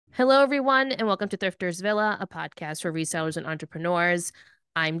Hello, everyone, and welcome to Thrifters Villa, a podcast for resellers and entrepreneurs.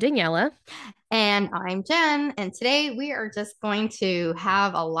 I'm Daniela. And I'm Jen. And today we are just going to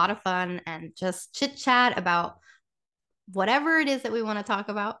have a lot of fun and just chit chat about whatever it is that we want to talk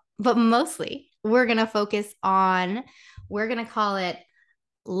about. But mostly, we're going to focus on, we're going to call it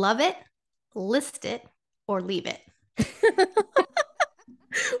love it, list it, or leave it.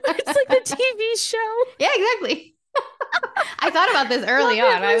 It's like the TV show. Yeah, exactly. I thought about this Love early it,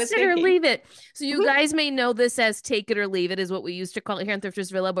 on. I was list it, or thinking, leave it. So you mhm, guys may know this as take it or leave it is what we used to call it here in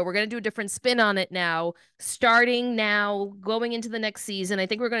Thrifters Villa, but we're going to do a different spin on it now, starting now, going into the next season. I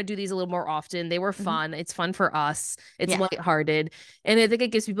think we're going to do these a little more often. They were mhm. fun. It's fun for us. It's Yeah. lighthearted. And I think it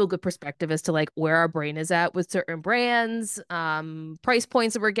gives people a good perspective as to like where our brain is at with certain brands, price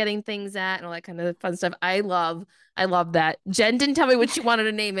points that we're getting things at, and all that kind of fun stuff. I love that. Jen didn't tell me what she wanted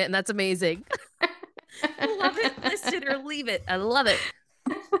to name it, and that's amazing. Love it, list it, or leave it. I love it.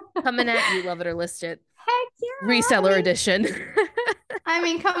 Coming at you, love it or list it. Heck yeah. Reseller edition. I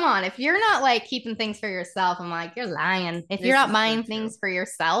mean, come on. If you're not like keeping things for yourself, I'm like, you're lying. If you're This not is so buying true. things for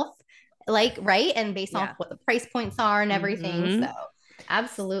yourself, like, right? And based off Yeah. what the price points are and everything. Hmm. So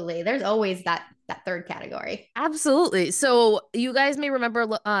absolutely. There's always that third category. Absolutely. So you guys may remember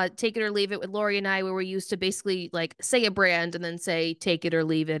Take It or Leave It with Lori and I, where we used to basically like say a brand and then say take it or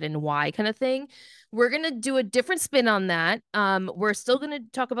leave it and why kind of thing. We're gonna do a different spin on that. We're still gonna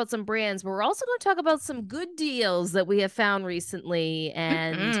talk about some brands, but we're also gonna talk about some good deals that we have found recently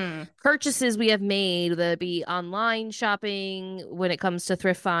and Hmm. purchases we have made, that be online shopping when it comes to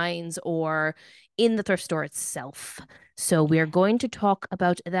thrift finds or in the thrift store itself. So we are going to talk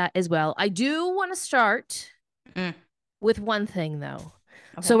about that as well. I do want to start Mm, with one thing though.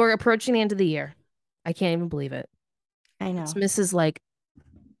 So okay. we're approaching the end of the year. I can't even believe it. I know. Christmas is like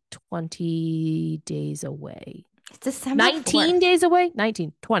 20 days away. It's December 19 4th. days away?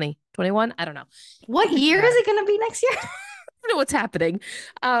 19, 20, 21. I don't know. What Doesn't year is matter. it going to be next year? I don't know what's happening.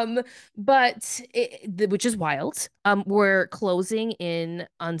 Which is wild. We're closing in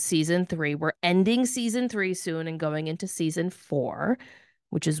on season three. We're ending season three soon and going into season four,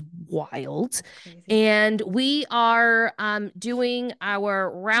 which is wild. That's crazy. And we are doing our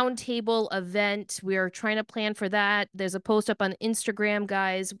roundtable event. We're trying to plan for that. There's a post up on Instagram,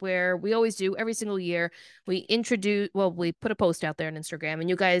 guys, where we always do every single year. We put a post out there on Instagram, and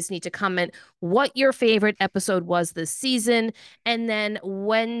you guys need to comment what your favorite episode was this season. And then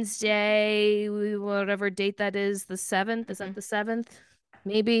Wednesday, whatever date that is, the 7th, is that Mhm. the 7th?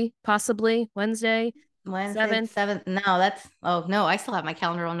 Maybe, possibly Wednesday, Wednesday the 7th. 7th. No, oh, no, I still have my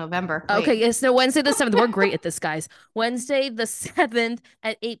calendar on November. Okay, Wait. yes, no, Wednesday the 7th. We're great at this, guys. Wednesday the 7th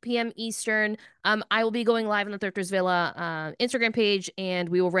at 8 p.m. Eastern. I will be going live on the Thrifters Villa Instagram page, and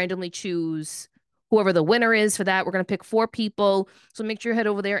we will randomly choose whoever the winner is for that. We're gonna pick four people. So make sure you head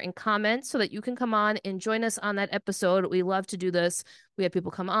over there and comment so that you can come on and join us on that episode. We love to do this. We have people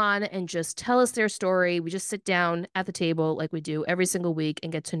come on and just tell us their story. We just sit down at the table like we do every single week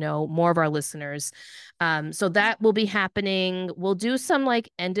and get to know more of our listeners. So that will be happening. We'll do some like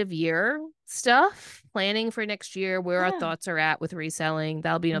end of year stuff, planning for next year, where our Yeah. thoughts are at with reselling.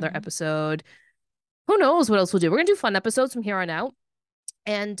 That'll be another Mhm. episode. Who knows what else we'll do? We're gonna do fun episodes from here on out.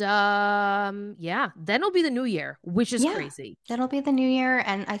 And yeah, then it'll be the new year, which is Yeah, crazy. that'll be the new year.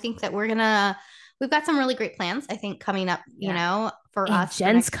 And I think that we've got some really great plans, I think, coming up, Yeah. for And us for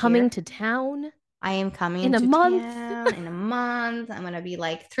Jen's next coming year. to town I am coming in a to month. town in a month. I'm going to be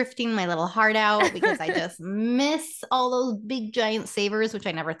like thrifting my little heart out because I just miss all those big giant savers, which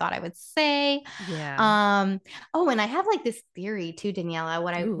I never thought I would say. Yeah. Um, oh, and I have like this theory too, Daniela,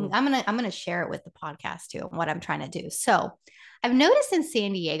 Ooh. I'm going to share it with the podcast too, what I'm trying to do. So I've noticed in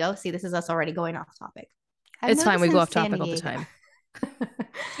San Diego, see, this is us already going off topic. I've It's fine. noticed We go in off San topic all the Diego,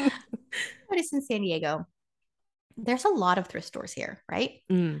 time. noticed in San Diego, there's a lot of thrift stores here, right?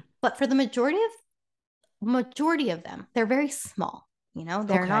 Mm, But for the majority of them, they're very small. They're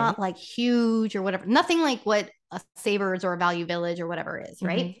okay. not like huge or whatever. Nothing like what a Savers or a Value Village or whatever is,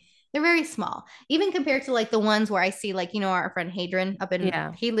 right? Hmm. They're very small, even compared to like the ones where I see, like, our friend Hadrian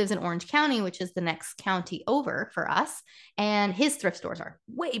Yeah. he lives in Orange County, which is the next county over for us. And his thrift stores are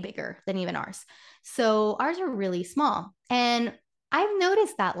way bigger than even ours. So ours are really small. And I've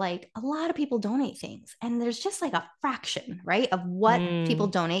noticed that like a lot of people donate things, and there's just like a fraction, right, of what people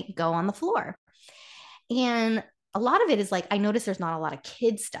Mm, donate go on the floor. And a lot of it is like, I notice there's not a lot of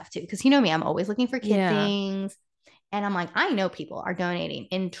kid stuff too. Cause you know me, I'm always looking for kid yeah. things. And I'm like, I know people are donating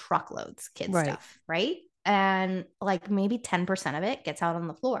in truckloads kid Right. stuff, right? And like maybe 10% of it gets out on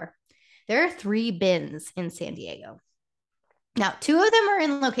the floor. There are 3 bins in San Diego. Now, two of them are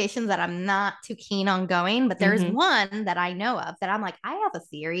in locations that I'm not too keen on going, but there's Mm-hmm. one that I know of that I'm like, I have a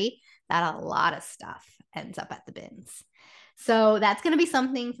theory that a lot of stuff ends up at the bins. So that's going to be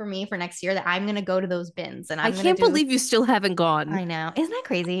something for me for next year that I'm going to go to those bins and I I'm going to can't do. believe you still haven't gone. I know. Isn't that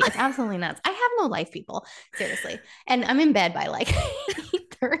crazy? It's absolutely nuts. I have no life, people. Seriously. And I'm in bed by like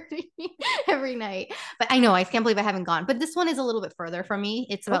 8:30 every night. But I know I can't believe I haven't gone. But this one is a little bit further from me.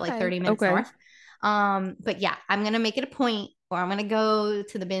 It's about like Okay. 30 minutes Okay. north. But yeah, I'm gonna make it a point where I'm gonna go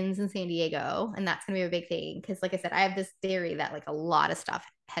to the bins in San Diego, and that's gonna be a big thing. Because like I said, I have this theory that like a lot of stuff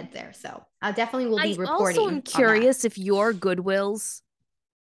heads there. So I definitely will be I also am reporting on that. curious if your Goodwills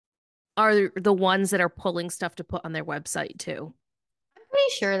are the ones that are pulling stuff to put on their website too.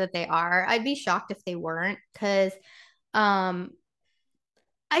 Pretty sure that they are. I'd be shocked if they weren't, because um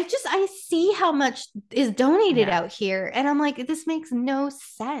I see how much is donated Yeah. out here, and I'm like, this makes no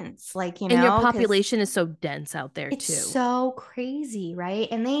sense. Like, And your because population is so dense out there it's too. so crazy, right?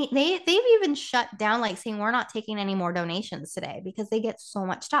 And they've even shut down, like saying we're not taking any more donations today because they get so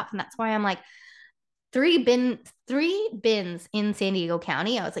much stuff. And that's why I'm like, three bins in San Diego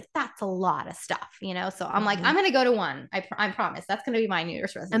County. I was like, that's a lot of stuff. So I'm like, Mhm. I'm gonna go to one. I promise. That's gonna be my New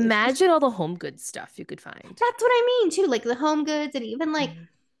Year's resolution. Imagine all the home goods stuff you could find. That's what I mean too. Like the home goods and even like Mhm.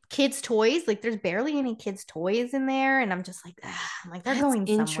 kids' toys. Like there's barely any kids' toys in there. And I'm just like, I'm like, they're That's going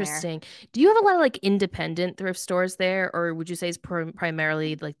somewhere. interesting. Do you have a lot of like independent thrift stores there, or would you say it's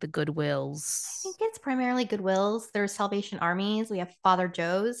primarily like the I Goodwills? think it's primarily Goodwills. There's Salvation Armies. We have Father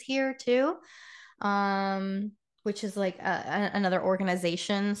Joe's here too, um, which is like another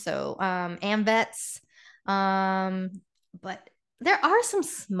organization. So AMVETS. Um, but there are some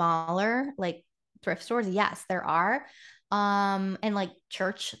smaller like thrift stores. Yes, there are. And like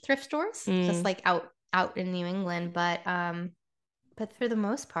church thrift stores, just Mm. like out in New England. But for the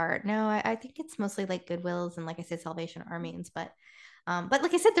most part, no, I think it's mostly like Goodwills and like I said, Salvation Armies. But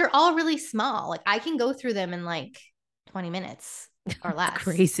like I said, they're all really small. Like I can go through them in like 20 minutes or It's less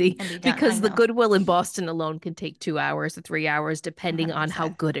crazy and be done. I because the know. Goodwill in Boston alone can take 2 hours to 3 hours, depending on how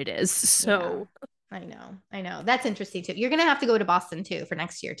 100%. good it is. Yeah. So, I know. I know. That's interesting too. You're going to have to go to Boston too for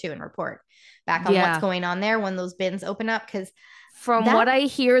next year too and report back on what's yeah, going on there when those bins open up because from that what I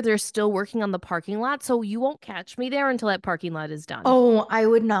hear, they're still working on the parking lot. So, you won't catch me there until that parking lot is done. oh, I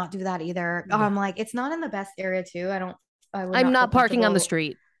would not do that either. Yeah. Like it's not in the best area too. I would I'm not feel not parking on the comfortable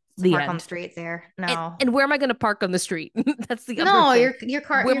street. to The park on the end. streets there. And No. and where am I going to park on the street? That's the other No, thing. your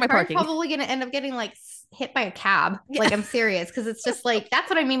car Where your am I car is parking? probably gonna end up getting like hit by a cab. Yeah. Like I'm serious, because it's just like that's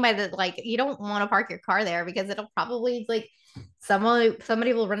what I mean by the like you don't want to park your car there because it'll probably like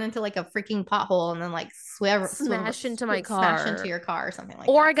somebody will run into like a freaking pothole and then like Smash into my smash into car. your car or something like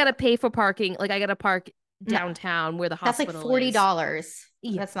Or I that. got So to pay for parking. Like I got to park no, downtown where the that's like hospital is. $40.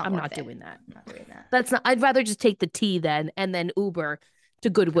 Yeah, That's not I'm worth not it. doing that. I'm not doing that. That's not, I'd rather just take the T then and then Uber to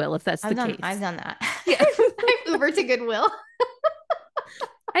Goodwill if that's the I've case. done that. Yeah. I've Uber to Goodwill.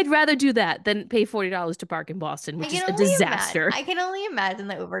 I'd rather do that than pay $40 to park in Boston, I which is can a only imagine. disaster. I can only imagine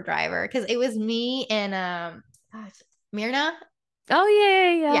the Uber driver because it was me and gosh, Myrna. Oh,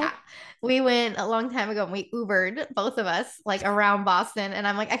 yeah, yeah, yeah. Yeah, we went a long time ago and we Ubered both of us like around Boston, and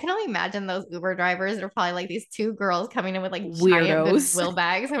I'm like, I can only imagine those Uber drivers are probably like these two girls coming in with like giant Weirdos. Goodwill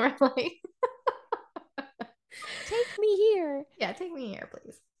bags, and we're like, Take me here. yeah, take me here,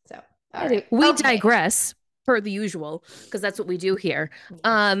 please. So, all Anyway, right, we okay, digress per the usual because that's what we do here.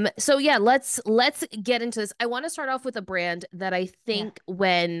 yes, So yeah, let's get into this. I want to start off with a brand that I yeah, think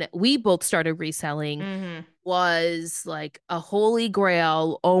when we both started reselling mm-hmm. was like a holy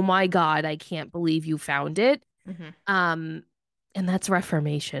grail. Oh my God, I can't believe you found it. Mm-hmm. Um, and that's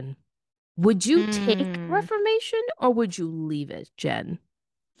Reformation. Would you take Mm. Reformation or would you leave it, Jen?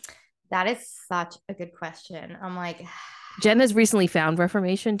 That is such a good question. I'm like, Jen has recently found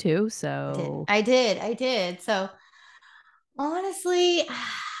Reformation too, so I did. So honestly,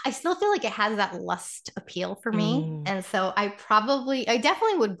 I still feel like it has that lust appeal for me. mm. And so I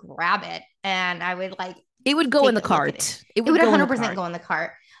definitely would grab it and I would like It would go in take the a look at it. cart. It It would would go in the 100% cart. go in the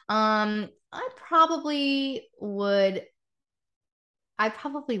cart. I probably would, I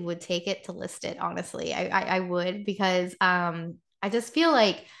probably would take it to list it, honestly. I would because I just feel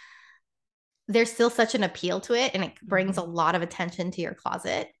like there's still such an appeal to it and it brings a Mhm. lot of attention to your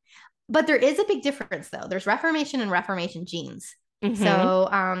closet. But there is a big difference though. There's Reformation and Reformation jeans. Mhm.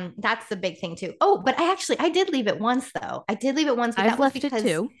 So that's the big thing too. Oh, but I did leave it once though. I did leave it once, I've left it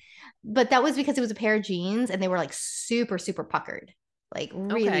too. but that was because it was a pair of jeans and they were like super, super puckered. Like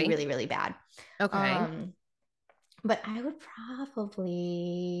really, Okay. really, really bad. Okay. Um, but I would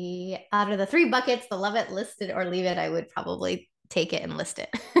probably out of the three buckets, the love it, list it, or leave it, I would probably take it and list it.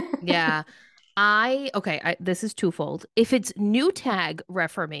 Yeah. This is twofold. If it's new tag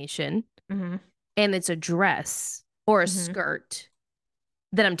reformation Mm-hmm. and it's a dress or a Mm-hmm. skirt,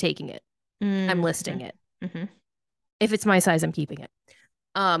 then I'm taking it. I'm Mm-hmm. listing it. Mm-hmm. If it's my size, I'm keeping it.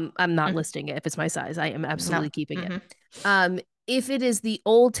 I'm not Mm-hmm. listing it. If it's my size, I am No. absolutely keeping it. Mm-hmm. Um, if it is the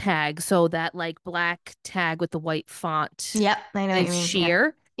old tag, so that like black tag with the white font Yep. I know and what you it's mean. Yep.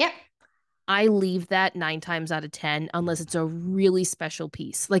 sheer, Yep. I leave that 9 times out of 10 unless it's a really special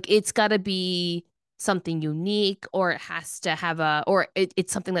piece. Like it's got to be something unique or it has to have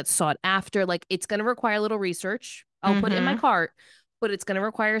it's something that's sought after. Like it's going to require a little research. I'll put it in my Mm-hmm. cart, but it's going to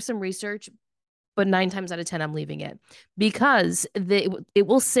require some research. But 9 times out of 10, I'm leaving it because it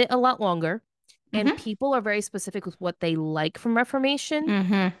will sit a lot longer and Mm-hmm. people are very specific with what they like from Reformation.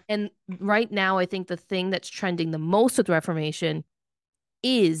 Mm-hmm. And right now, I think the thing that's trending the most with Reformation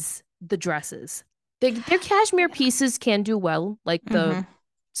is the dresses. Their cashmere Yeah. pieces can do well, like the Mm-hmm.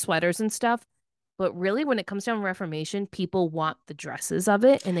 sweaters and stuff. But really, when it comes down to Reformation, people want the dresses of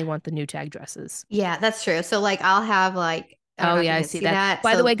it and they want the new tag dresses. Yeah, that's true. So like I'll have like I don't Oh know if yeah, you I can see see that. that.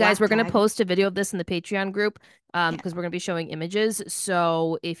 By the So way, guys, black we're gonna tag. post a video of this in the Patreon group Yeah. because we're gonna be showing images.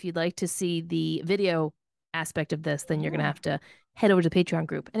 So if you'd like to see the video aspect of this, then you're gonna Yeah. have to head over to the Patreon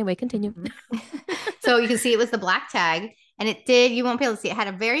group. Anyway, continue. Mhm. So you can see it was the black tag, and it did, you won't be able to see, it had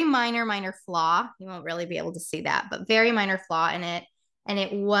a very minor flaw. You won't really be able to see that, but very minor flaw in it. And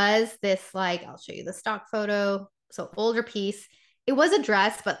it was this, like, I'll show you the stock photo. So older piece. It was a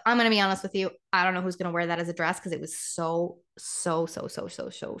dress, but I'm gonna be honest with you, I don't know who's gonna wear that as a dress because it was so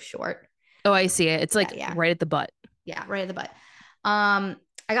short. Oh, I see it. It's Yeah, like yeah, right at the butt. yeah, right at the butt. I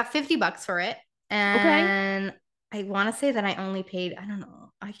got $50 for it, Okay. and I want to say that I only paid, I don't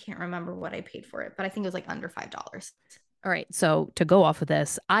know, I can't remember what I paid for it, but I think it was like under $5. All right, so to go off of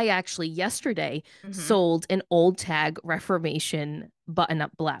this, I actually yesterday Mm-hmm. sold an old tag Reformation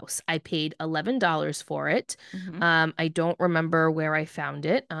button-up blouse. I paid $11 for it. Mm-hmm. I don't remember where I found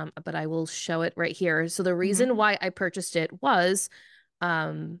it, but I will show it right here. So the reason Mm-hmm. why I purchased it was,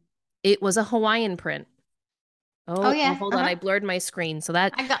 um, it was a Hawaiian print. Oh Oh, yeah. hold on, Uh-huh. I blurred my screen, so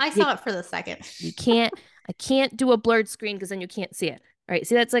that I you saw it for the second. you can't, I can't do a blurred screen because then you can't see it. All right,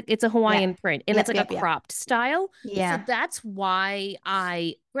 see that's like it's a Yep. Hawaiian print and it's like a Yep. cropped style. So Yeah. that's why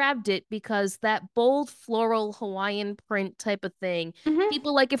I grabbed it because that bold floral Hawaiian print type of thing, Mm-hmm.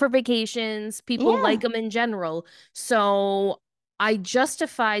 people like it for vacations, people like Yeah. them in general. So I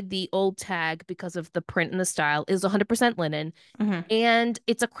justified the old tag because of the print and the style. It was 100% linen Mm-hmm. and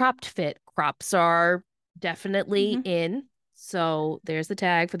it's a cropped fit. Crops are definitely Mm-hmm. in. So there's the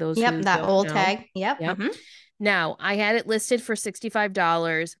tag for those Yep. who That don't old know. tag. Yep. Yep. Mm-hmm. Now, I had it listed for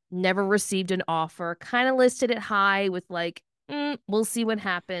 $65, never received an offer, kind of listed it high with like, we'll see what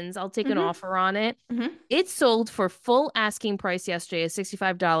happens. I'll take an Mm-hmm. offer on it. Mm-hmm. It sold for full asking price yesterday at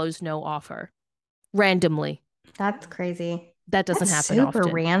 $65, no offer. Randomly. That's crazy. That doesn't That's happen super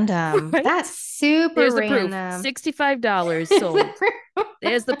often, random. That's right? super There's the proof. random. $65 sold.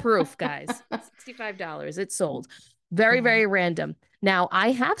 There's the proof, guys. $65. It sold. Very, Yeah. very random. Now,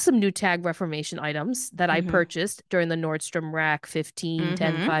 I have some new tag Reformation items that I Mm-hmm. purchased during the Nordstrom Rack 15,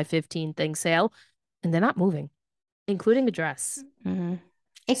 10, Mm-hmm. 5, 15 thing sale, and they're not moving, including a dress. Mm-hmm.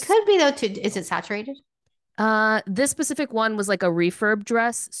 It could be though too. Is it saturated? This specific one was like a refurb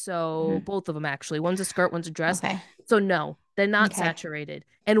dress, so Mm-hmm. both of them actually. One's a skirt, one's a dress. Okay. So no, they're not Okay. saturated.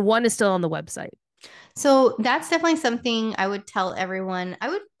 And one is still on the website. So that's definitely something I would tell everyone. I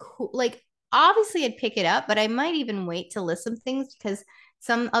would like, obviously I'd pick it up, but I might even wait to list some things because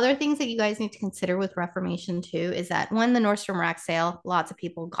some other things that you guys need to consider with Reformation too is that when the Nordstrom Rack sale, lots of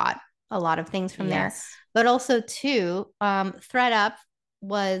people got a lot of things from there, Yes. but also too, ThreadUp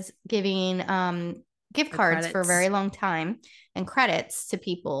was giving gift The cards for a very credits. long time and credits to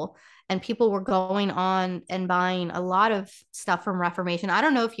people, and people were going on and buying a lot of stuff from Reformation. I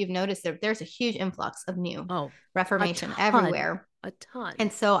don't know if you've noticed that there's a huge influx of new Oh, a Reformation ton. everywhere. A ton.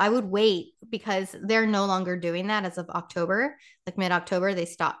 And so I would wait because they're no longer doing that as of October, like mid-October, they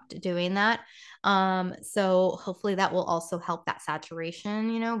stopped doing that. So hopefully that will also help that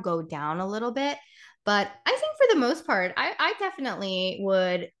saturation, go down a little bit. But I think for the most part, I definitely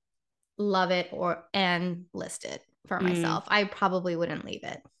would love it and list it for Mm, myself. I probably wouldn't leave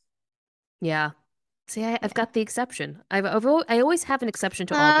it. yeah. See, I've Yeah. got the exception. I always have an exception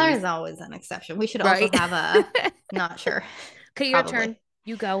to all There's these, always an exception. We should also right? have a, not sure, Okay, your turn. probably.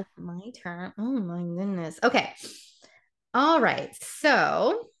 You go. My turn. Oh my goodness. Okay. All right.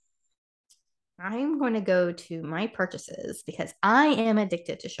 So I'm going to go to my purchases because I am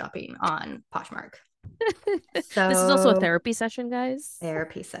addicted to shopping on Poshmark. This is also a So, therapy session, guys.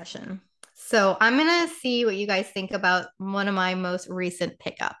 therapy session. So, I'm going to see what you guys think about one of my most recent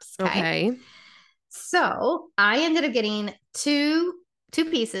pickups. Okay. Okay. So I ended up getting two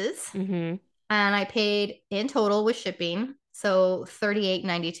pieces, Mm-hmm. and I paid in total with shipping. So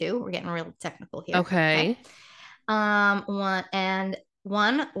 38.92. We're getting real technical here. Okay. Okay.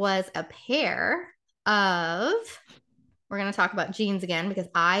 One was a pair of, we're gonna talk about jeans again because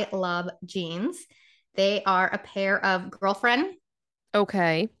I love jeans. They are a pair of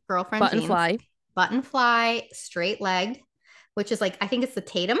Okay. girlfriend Button jeans, fly. button fly, straight legged, which is like, I think it's the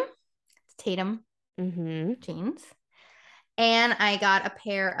Tatum Mm-hmm. jeans. And I got a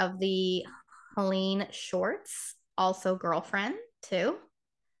pair of the Helene shorts, also girlfriend too.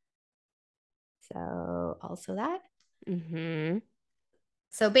 So also that. Mm-hmm.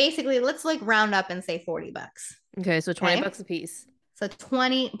 So basically, let's like round up and say 40 bucks. Okay, so 20 Okay. bucks a piece. So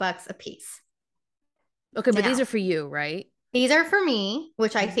 20 bucks a piece. Okay, but these Now, are for you, right? these are for me,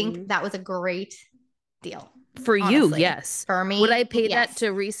 which I think Mm-hmm. that was a great deal. For you, Honestly, yes. for Would I me, pay that yes. to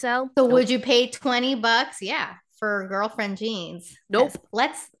resell? So Nope. would you pay 20 bucks? Yeah, for girlfriend jeans. Because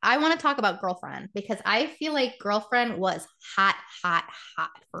Nope. I want to talk about girlfriend because I feel like girlfriend was hot, hot,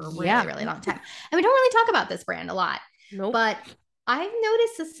 hot for a really, Yeah. really long time. And we don't really talk about this brand a lot, Nope. but I've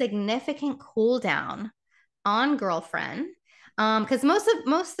noticed a significant cool down on girlfriend. Because most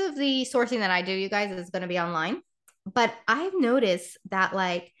of the sourcing that I do, you guys, is going to be online. But I've noticed that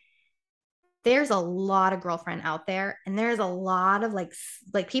like there's a lot of girlfriend out there, and there's a lot of like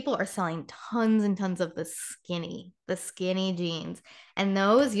people are selling tons and tons of the skinny jeans, and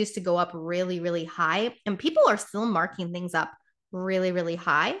those used to go up really, really high, and people are still marking things up really, really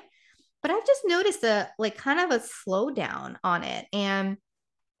high. But I've just noticed a like kind of a slowdown on it, and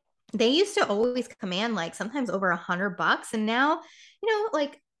they used to always command like sometimes over $100, and now,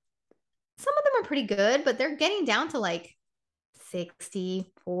 like some of them are pretty good, but they're getting down to like 60,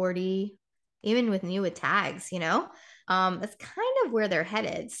 40, even with new with tags. That's kind of where they're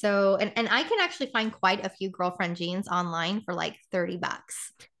headed. So, and I can actually find quite a few girlfriend jeans online for like 30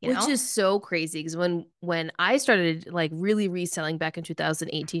 bucks, you Which know? is so crazy because when I started like really reselling back in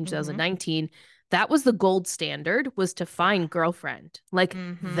 2018, Mm-hmm. 2019, that was the gold standard was to Yeah. find girlfriend. Like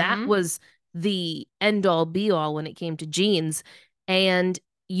that Mm-hmm. was the end all be all when it came to jeans. And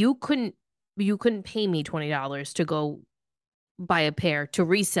you couldn't you couldn't pay me $20 to go buy a pair to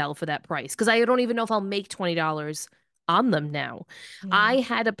resell for that price because I don't even know if I'll make $20 on them now. Yeah. I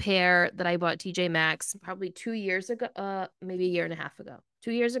had a pair that I bought TJ Maxx probably 2 years ago, maybe a year and a half ago,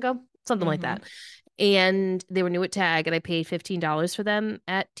 2 years ago, something like Mm-hmm. that. And they were new at Tag, and I paid $15 for them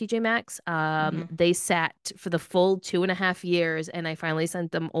at TJ Maxx. Mm-hmm. They sat for the full 2.5 years, and I finally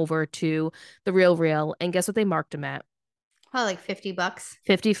sent them over to the Real Real. And guess what they marked them at? Probably like $50.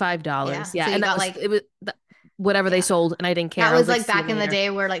 $55. Yeah. Yeah, So you and that got was like, it was whatever they yeah. sold, and I didn't That care. I was was like, like see you back in the later. day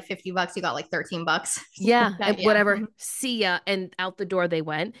where like $50, you got like $13. Something Yeah, like and that. Yeah. whatever. Mm-hmm. See ya. And out the door they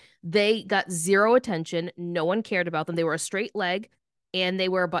went. They got zero attention. No one cared about them. They were a straight leg and they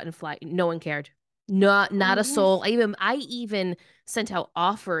were a button fly. No one cared. Not a Mm-hmm. soul. I even sent out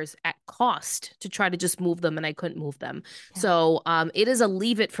offers at cost to try to just move them and I couldn't move them. Yeah. So it is a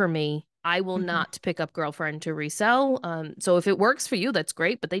leave it for me. I will Mm-hmm. not pick up girlfriend to resell. So if it works for you, that's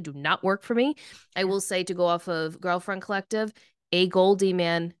great, but they do not work for me. I Yeah. will say to go off of Girlfriend Collective, a Goldie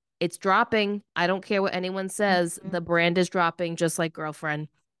man. It's dropping. I don't care what anyone says. Mm-hmm. The brand is dropping just like Girlfriend.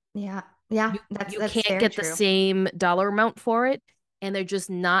 Yeah. Yeah. You That's you that's can't very get the true. same dollar amount for it, and they're just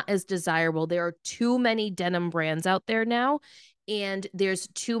not as desirable. There are too many denim brands out there now, and there's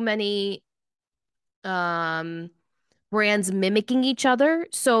too many um brands mimicking each other,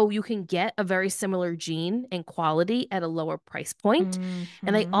 so you can get a very similar jean and quality at a lower price point.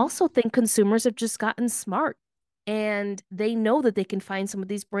 And I Mm-hmm. also think consumers have just gotten smart and they know that they can find some of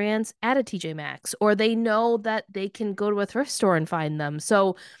these brands at a TJ Maxx or they know that they can go to a thrift store and find them.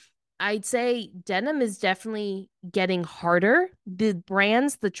 So I'd say denim is definitely getting harder. The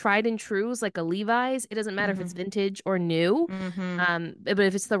brands, the tried and trues like a Levi's, it doesn't matter if it's Mm-hmm. vintage or new. Mm-hmm. But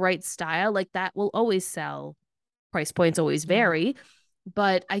if it's the right style, like that will always sell. Price points always Yeah. vary,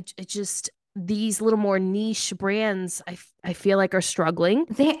 but I just these little more niche brands I feel like are struggling.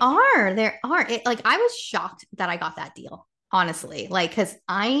 They are. There are. Like I was shocked that I got that deal, honestly. Like, because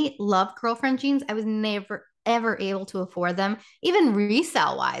I love girlfriend jeans. I was never ever able to afford them. Even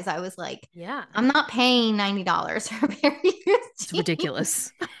resale wise, I was like, Yeah, I'm not paying $90 for a pair of used it's jeans.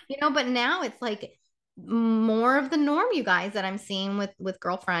 ridiculous. But now it's like more of the norm, you guys, that I'm seeing with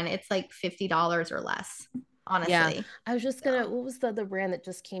girlfriend. It's like $50 or less, Yeah, honestly. I was just So gonna, what was the other brand that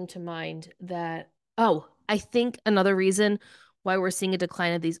just came to mind that, oh, I think another reason why we're seeing a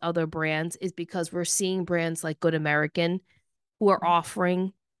decline of these other brands is because we're seeing brands like Good American who are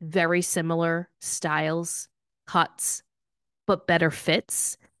offering very similar styles, cuts, but better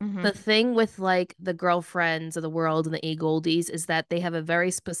fits. The thing with like the girlfriends of the world and the A Goldies is that they have a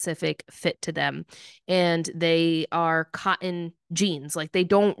very specific fit to them and they are cotton jeans. Like they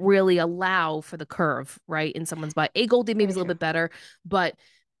don't really allow for the curve, right? In someone's body. A Goldie maybe Very is a little true. bit better, but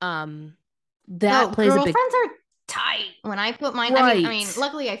that Oh, plays a big girlfriends are tight. When I put mine, I mean, right.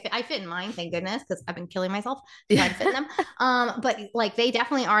 luckily I fit in mine, thank goodness, because I've been killing myself to try Yeah. to fit in them. But like they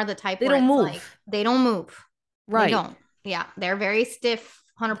definitely are the type They where don't it's like move. they don't move. They Right. don't. Yeah, they're very stiff,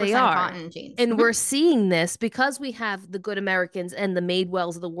 They 100% are. cotton jeans. And we're seeing this because we have the Good Americans and the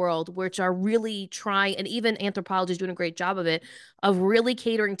Madewells of the world, which are really trying, and even Anthropology is doing a great job of it, of really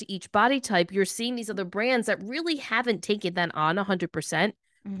catering to each body type. You're seeing these other brands that really haven't taken that on 100%,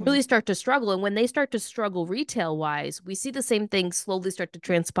 Mhm. really start to struggle. And when they start to struggle retail wise, we see the same thing slowly start to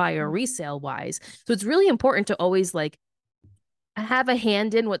transpire Mhm. resale wise. So it's really important to always like have a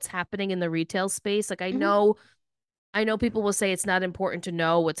hand in what's happening in the retail space. Like Mhm. I know people will say it's not important to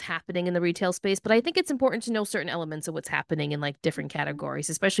know what's happening in the retail space, but I think it's important to know certain elements of what's happening in like different categories,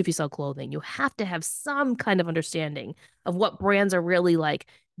 especially if you sell clothing. You have to have some kind of understanding of what brands are really like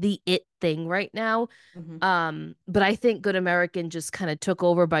the it thing right now. Mhm. But I think Good American just kind of took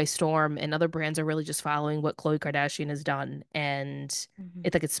over by storm, and other brands are really just following what Khloe Kardashian has done, and Mhm. I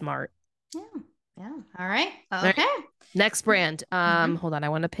think it's smart. Yeah. Yeah. All right. All right, Okay. next brand. Mhm. Hold on, I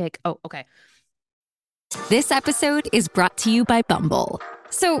want to pick. Oh, okay. This episode is brought to you by Bumble.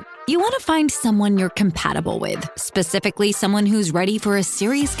 So, you want to find someone you're compatible with, specifically someone who's ready for a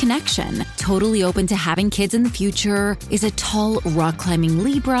serious connection, totally open to having kids in the future, is a tall, rock climbing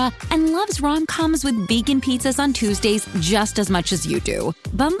Libra, and loves rom-coms with vegan pizzas on Tuesdays just as much as you do.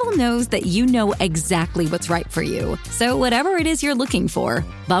 Bumble knows that you know exactly what's right for you. So, whatever it is you're looking for,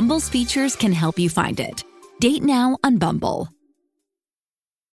 Bumble's features can help you find it. Date now on Bumble.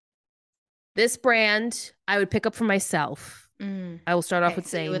 This brand I would pick up for myself. Mm. I will start off Okay. with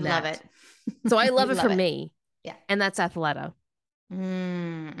So you would saying love it. that. So I You love it for love it. me, Yeah. and that's Athleta.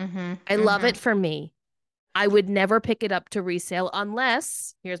 Mm-hmm. I love Mm-hmm. it for me. I would never pick it up to resale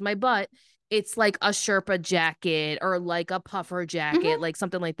unless, here's my but, it's like a Sherpa jacket or like a puffer jacket, Mm-hmm. like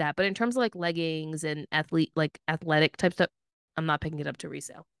something like that. But in terms of like leggings and athletic type stuff, I'm not picking it up to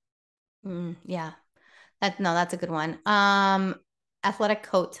resale. Yeah. That's a good one. Athletic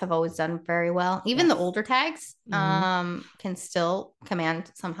coats have always done very well. Even the Yes. older tags Hmm. can still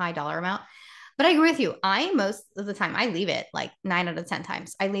command some high dollar amount. But I agree with you. I most of the time I leave it like 9 out of 10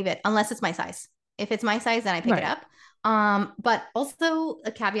 times. I leave it unless it's my size. If it's my size, then I pick it Right. up. But also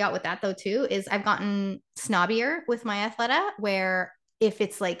a caveat with that though too is I've gotten snobbier with my Athleta where if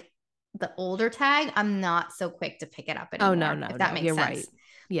it's like the older tag, I'm not so quick to pick it up Oh, no, anymore, no, if that no. makes You're right. sense.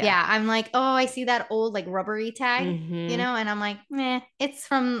 Yeah. Yeah, I'm like, oh, I see that old like rubbery tag, Hmm. and I'm like, meh, it's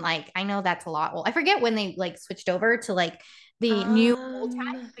from like I know that's a lot old. I forget when they like switched over to like the new old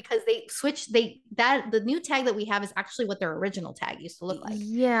tag Um, because they switched that the new tag that we have is actually what their original tag used to look like.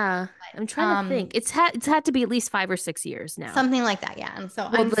 yeah. I'm But, trying to think. It's had to be at least 5 or 6 years now. something like that, yeah. And so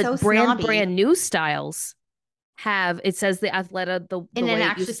Well, I'm the so snobby. brand new styles have it says the Athleta the And then way it it used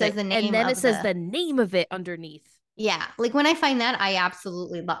actually to say, says the and name then it of says the the name of it underneath. yeah. Like when I find that, I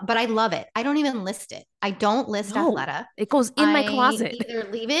absolutely love, but I love it. I don't even list it. I don't list No, Athleta. it goes in my I closet. either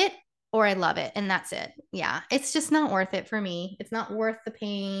leave it or I love it, and that's it. Yeah, it's just not worth it for me. It's not worth the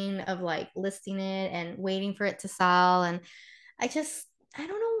pain of like listing it and waiting for it to sell. And I just, I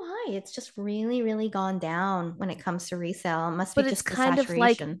don't know why. It's just really, really gone down when it comes to resale. It must be But it's just the kind of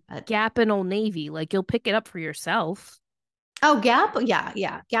like saturation. But Gap and Old Navy. Like you'll pick it up for yourself. oh, Gap, yeah,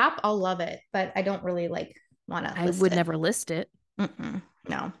 yeah, Gap, I'll love it, but I don't really like want to I list would it. never list it. Mm-mm,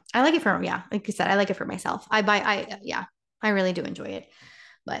 no, I like it for yeah, like you said, I like it for myself. Yeah, I really do enjoy it.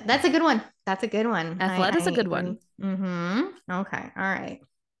 But that's a good one. That's a good one. Athleta's a I good agree. one. Okay. All right.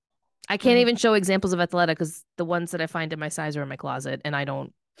 I can't Mm. even show examples of Athleta because the ones that I find in my size are in my closet, and I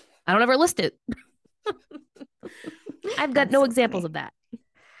don't ever list it. I've got That's no so examples funny. of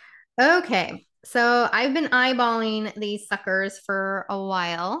that. Okay. So I've been eyeballing these suckers for a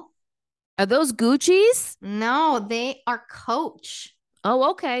while. Are those Gucci's? No, they are Coach.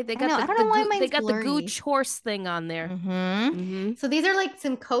 Oh, okay. I know. I don't know why They mine's got the blurry. Gooch horse thing on there. Mm-hmm. So these are like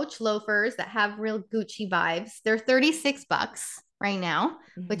some Coach loafers that have real Gucci vibes. They're $36 right now,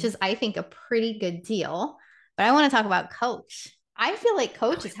 which Mm-hmm. is, I think, a pretty good deal. But I want to talk about Coach. I feel like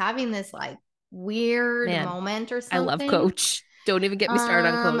Coach is having this like weird Man, moment or I love something. Coach. Don't even get me started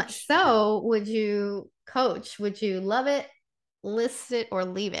on Coach. So would you love it, list it, or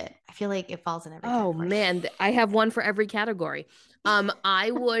leave it? I feel like it falls in every Oh category. man, I have one for every category.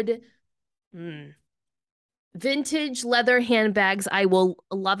 I would hmm, vintage leather handbags. I will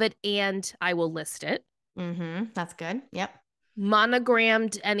love it and I will list it. That's good. Yep.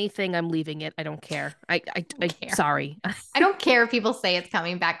 monogrammed anything, I'm leaving it. I don't care. I care. Sorry. I don't care if people say it's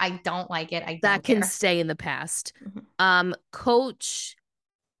coming back. I don't like it. I don't That can care. stay in the past. Mhm. Coach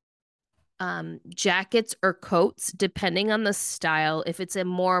jackets or coats, depending on the style. If it's a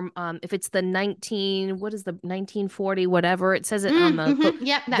more if it's the 1940, whatever it says it on the coat,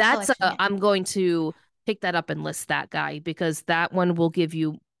 Yep, that that's collection. Yeah. I'm going to pick that up and list that guy because that one will gives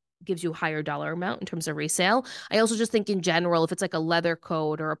you a higher dollar amount in terms of resale. I also just think in general, if it's like a leather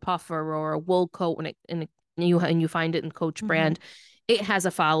coat or a puffer or a wool coat and you find it in Coach brand, it has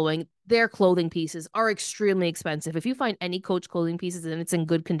a following. Their clothing pieces are extremely expensive. If you find any Coach clothing pieces and it's in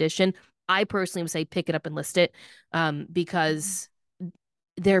good condition, I personally would say pick it up and list it because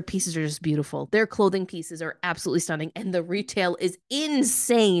their pieces are just beautiful. Their clothing pieces are absolutely stunning, and the retail is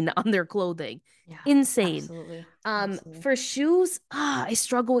insane on their clothing. Yeah, Insane. absolutely. For shoes, I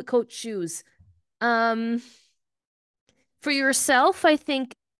struggle with Coach shoes. Um, for yourself, I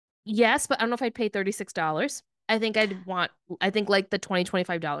think yes, but I don't know if I'd pay $36. I think like the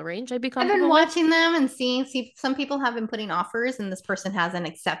 $20-$25 range I'd be I've been comfortable with. watching them and see some people have been putting offers and this person hasn't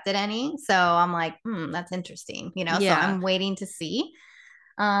accepted any. So I'm like, that's interesting, So Yeah. I'm waiting to see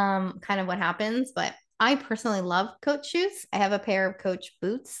kind of what happens. But I personally love Coach shoes. I have a pair of Coach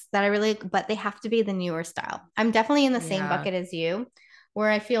boots that I really, but they have to be the newer style. I'm definitely in the same Yeah. bucket as you,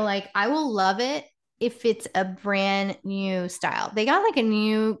 where I feel like I will love it if it's a brand new style. They got like a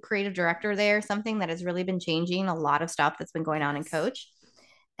new creative director there, something that has really been changing a lot of stuff that's been going on in Coach.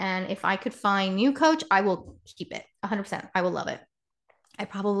 And if I could find new Coach, I will keep it 100%. I will love it. I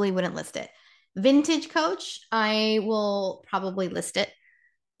probably wouldn't list it. Vintage Coach, I will probably list it.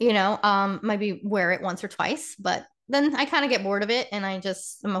 Maybe wear it once or twice, but then I kind of get bored of it and I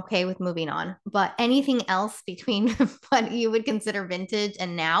just am okay with moving on. But anything else between what you would consider vintage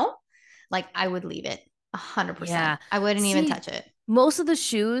and now, like I would leave it 100%. Yeah. I wouldn't even touch it. Most of the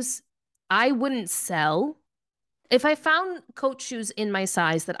shoes I wouldn't sell. If I found Coach shoes in my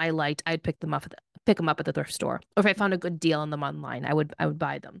size that I liked, I'd pick them up at the thrift store. Or if I found a good deal on them online, I would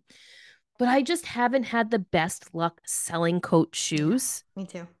buy them. But I just haven't had the best luck selling Coach shoes. Me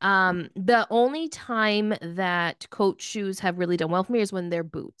too. The only time that Coach shoes have really done well for me is when they're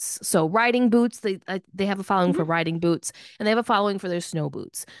boots. So riding boots, they have a following for riding boots, and they have a following for their snow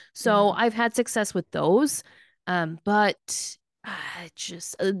boots. So I've had success with those. But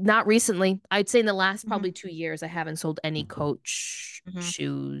just not recently. I'd say in the last probably 2 years, I haven't sold any Coach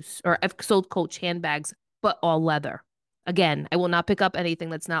shoes, or I've sold Coach handbags, but all leather. Again, I will not pick up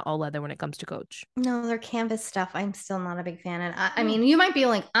anything that's not all leather when it comes to Coach. No, their canvas stuff, I'm still not a big fan. And I mean, you might be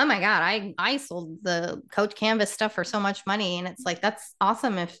like, oh my God, I sold the Coach canvas stuff for so much money. And it's like, that's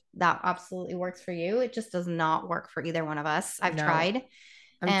awesome if that absolutely works for you. It just does not work for either one of us. I've tried.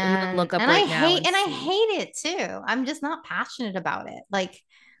 I'm gonna look up and right I now hate and I see. hate it too. I'm just not passionate about it. Like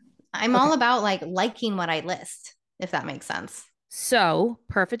I'm all about like liking what I list, if that makes sense. So,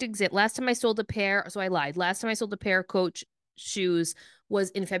 perfect example. Last time I sold a pair, so I lied. Last time I sold a pair of Coach shoes was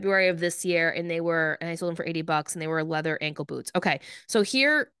in February of this year, and I sold them for $80, and they were leather ankle boots. Okay, so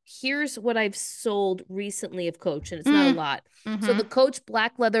here's what I've sold recently of Coach, and it's not a lot. So the Coach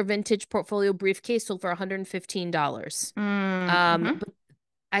black leather vintage portfolio briefcase sold for $115. But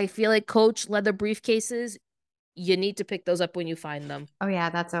I feel like Coach leather briefcases, you need to pick those up when you find them. Oh yeah,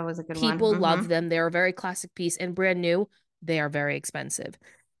 that's always a good one. People love them. They're a very classic piece and brand new. They are very expensive.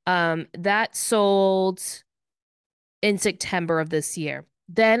 That sold in September of this year.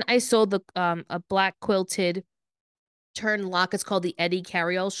 Then I sold a black quilted turn lock. It's called the Eddie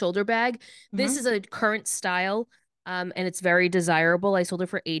Carryall shoulder bag. This is a current style. And it's very desirable. I sold it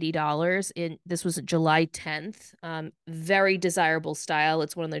for $80 this was July 10th. Very desirable style.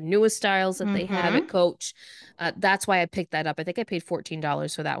 It's one of the newest styles that they have at Coach. That's why I picked that up. I think I paid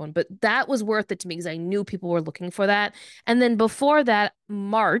 $14 for that one, but that was worth it to me because I knew people were looking for that. And then before that,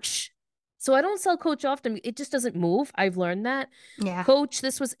 March. So I don't sell Coach often. It just doesn't move. I've learned that. Yeah. Coach,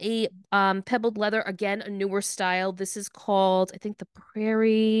 this was a pebbled leather, again, a newer style. This is called, I think, the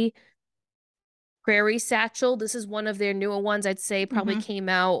Prairie Satchel. This is one of their newer ones. I'd say probably came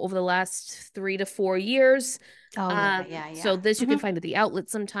out over the last 3 to 4 years. Oh, yeah. So this you can find at the outlet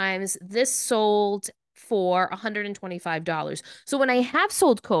sometimes. This sold for $125. So when I have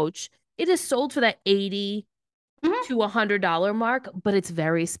sold Coach, it is sold for that $80 to $100 mark, but it's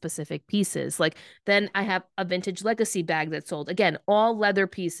very specific pieces. Like then I have a vintage legacy bag that sold. Again, all leather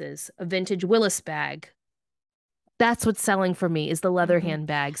pieces, a vintage Willis bag. That's what's selling for me is the leather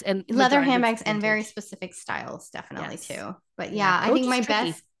handbags and leather handbags and very specific styles, definitely too. But yeah, I think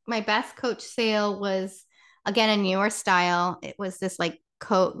my best Coach sale was again a newer style. It was this like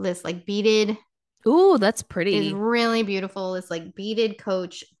coat, this like beaded Ooh, that's Is pretty. really beautiful. It's like beaded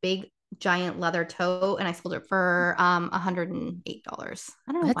Coach, big giant leather toe, and I sold it for $108.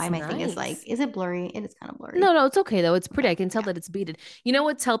 I don't know why That's my thing is like, nice. is it blurry? It is kind of No, blurry. no, it's okay though. It's pretty. Okay, I can tell yeah. that it's beaded. You know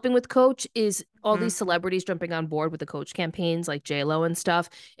what's helping with Coach is all these Mm-hmm. celebrities jumping on board with the Coach campaigns like J-Lo and stuff.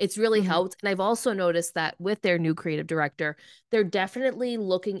 It's really Mm-hmm. helped. And I've also noticed that with their new creative director, they're definitely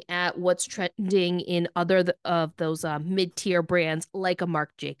looking at what's trending in of those mid-tier brands like a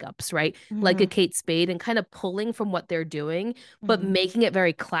Marc Jacobs, right? Like a Mm-hmm. Kate Spade and kind of pulling from what they're doing, but Mm-hmm. making it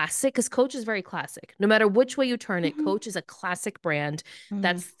very classic because Coach is very classic. No matter which way you turn it, Mm-hmm. Coach is a classic brand. Mm-hmm.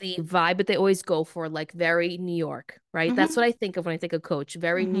 That's the vibe that they always go for, like very New York, right? That's what Mm-hmm. I think of when I think of Coach.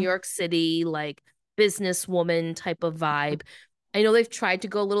 Very New Mm-hmm. York City, like businesswoman type of vibe. I know they've tried to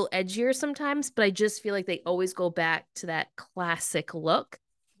go a little edgier sometimes, but I just feel like they always go back to that classic look.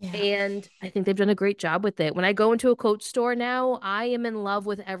 Yeah. And I think they've done a great job with it. When I go into a Coach store now, I am in love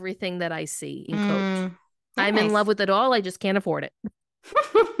with everything that I see in Coach. Mm. I'm in love Nice. with it all. I just can't afford it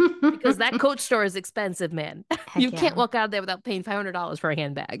because that Coach store is expensive, man. You Heck can't yeah. walk out of there without paying $500 for a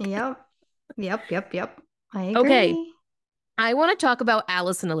handbag. Yep. Yep. Yep. Yep. I Okay, agree. I want to talk about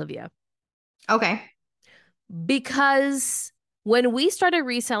Alice and Olivia Okay. because when we started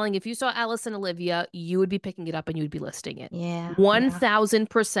reselling, if you saw Alice and Olivia, you would be picking it up and you would be listing it. Yeah. Yeah.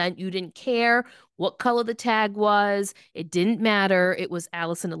 1000%. You didn't care what color the tag was, it didn't matter. It was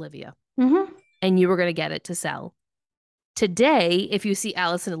Alice and Olivia, Mm-hmm. and you were going to get it to sell. Today, if you see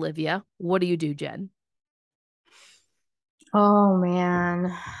Alice and Olivia, what do you do, Jen? Oh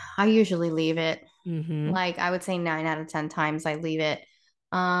man. I usually leave it. Mm-hmm. Like I would say 9 out of 10 times I leave it.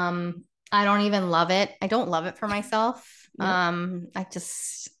 I don't even love it. I don't love it for myself. Yep.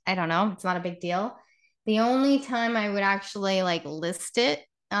 I don't know. It's not a big deal. The only time I would actually like list it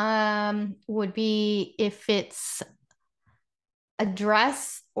would be if it's a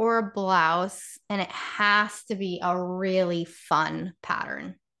dress or a blouse and it has to be a really fun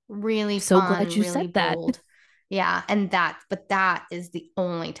pattern. Really So glad fun, you really said that. bold. Yeah, but that is the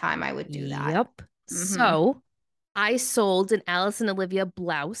only time I would do that. Yep. Mm-hmm. So I sold an Alice and Olivia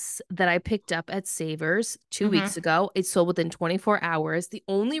blouse that I picked up at Savers 2 weeks Mm-hmm. ago. It sold within 24 hours. The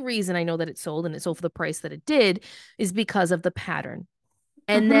only reason I know that it sold and it sold for the price that it did is because of the pattern.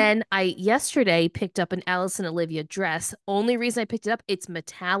 And Mm-hmm. then I yesterday picked up an Alice and Olivia dress. Only reason I picked it up, it's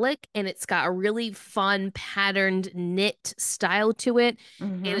metallic and it's got a really fun patterned knit style to it.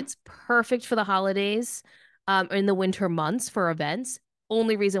 And Mm-hmm. it's perfect for the holidays, in the winter months for events.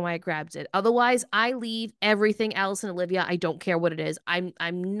 Only reason why I grabbed it. Otherwise, I leave everything Alice and Olivia. I don't care what it is. I'm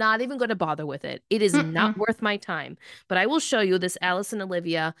not even going to bother with it. It is not Mm-mm. worth my time. But I will show you this Alice and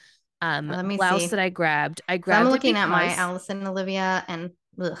Olivia Let me blouse see. that I grabbed. I So I'm grabbed it looking at my because Allison and Olivia and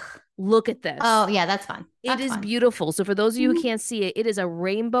ugh. look at Oh this. yeah, that's fun. It That's is fun. beautiful. So for those of you who Mhm. can't see it, it is a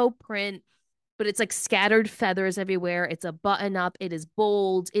rainbow print, but it's like scattered feathers everywhere. It's a button up. It is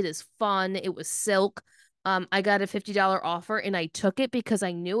bold. It is fun. It was silk. I got a $50 offer and I took it because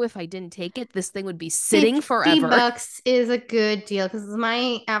I knew if I didn't take it, this thing would be sitting 50 forever. bucks is a good deal because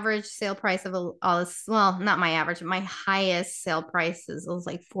my average sale price of all this, well, not my average, but my highest sale price was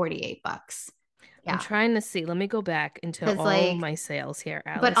like 48 bucks. I'm Yeah. trying to see. Let me go back into Because all like, my sales here,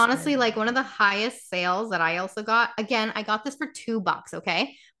 but Alice honestly, like one of and the highest sales that I also got, again, I got this for $2,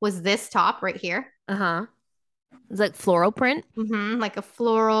 okay, was this top right here. uh-huh. It's like floral print. Like a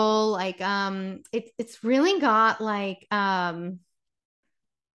floral, like it's really got like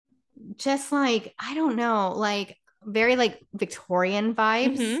just like I don't know, like very like Victorian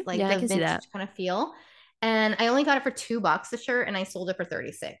vibes, like Yeah, I the can see that. vintage kind of feel. And I only got it for $2 the shirt, and I sold it for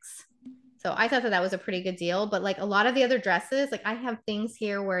 36. So I thought that that was a pretty good deal. But like a lot of the other dresses, like I have things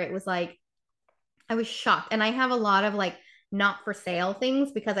here where it was like I was shocked, and I have a lot of like not for sale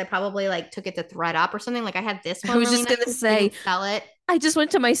things because I probably like took it to thread up or something. Like I had this I one was really just gonna nice, say, didn't sell it. I just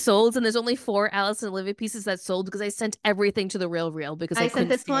went to my solds and there's only four Alice and Olivia pieces that sold because I sent everything to the Real Real because I I sent couldn't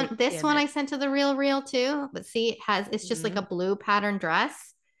this stand one. This stand one it. I sent to the Real Real too. But see, it's just like Mhm. a blue pattern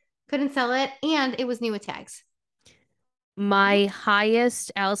dress. Couldn't sell it, and it was new with tags. My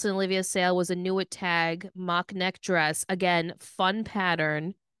highest Alice and Olivia sale was a Nuit tag mock neck dress. Again, fun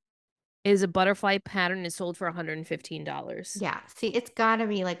pattern. Is a butterfly pattern is sold for $115. Yeah, see, it's got to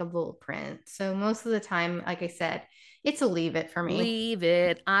be like a bold print. So most of the time, like I said, it's a leave it for me. Leave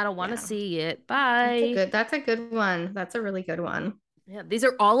it. I don't want to Yeah, see it. that's a Bye. good. That's a good one. That's a really good one. Yeah, these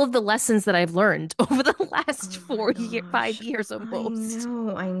are all of the lessons that I've learned over the last Oh my 4 year, gosh, 5 years I almost.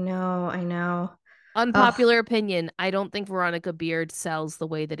 know, I know, I know. Oh Unpopular opinion. I don't think Veronica Beard sells the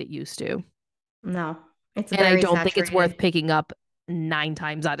way that it used to. no, it's And I very don't think it's saturated. worth picking up 9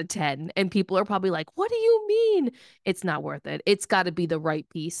 times out of 10. And people are probably like, what do you mean? It's not worth it. It's got to be the right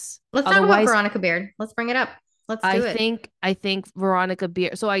piece. Let's talk about Veronica Beard. Let's bring it up. Let's do it. I think Veronica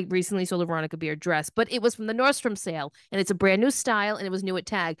Beard. So I recently sold a Veronica Beard dress, but it was from the Nordstrom sale, and it's a brand new style, and it was new at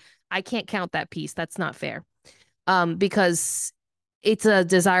tag. I can't count that piece. That's not fair. Because it's a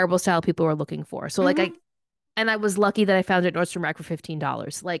desirable style people are looking for. So like I was lucky that I found it at Nordstrom Rack for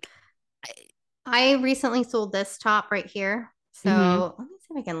 $15. Like I recently sold this top right here. So let me see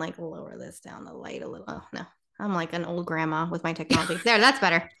if I can like lower this down the light a little. Oh no, I'm like an old grandma with my technology. There, that's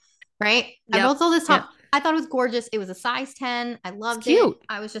better. Right? Yep. I both sold this top. Yep. I thought it was gorgeous. It was a size 10. I loved it.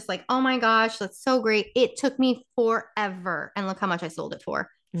 I was just like, oh my gosh, that's so great. It took me forever. And look how much I sold it for.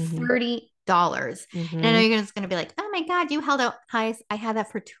 $30. And I know you're just going to be like, oh my God, you held out. I had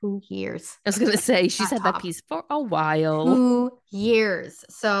that for 2 years. I was going to say, she's had that piece for a while. 2 years.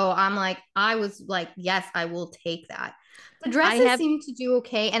 So I'm like, I was like, yes, I will take that. The dresses seem to do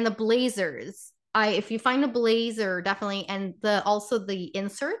okay. And the blazers, if you find a blazer, definitely. And also the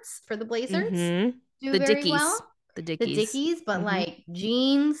inserts for the blazers. Do the very Dickies. Well. The Dickies, but like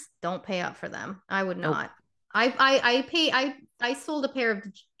jeans, don't pay up for them. I would not. I sold a pair of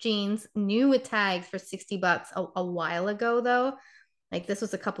jeans new with tags for $60 a while ago though. Like this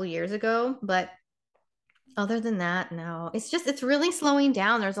was a couple years ago, but other than that, no. It's really slowing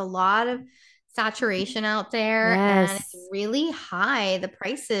down. There's a lot of saturation out there and it's really high. The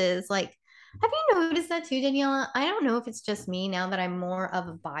prices, like, have you noticed that too, Daniela? I don't know if it's just me now that I'm more of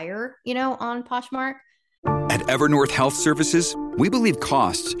a buyer, on Poshmark. At Evernorth Health Services, we believe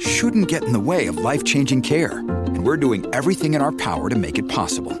costs shouldn't get in the way of life-changing care, and we're doing everything in our power to make it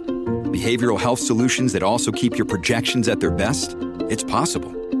possible. Behavioral health solutions that also keep your projections at their best? It's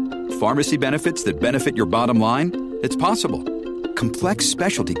possible. Pharmacy benefits that benefit your bottom line? It's possible. Complex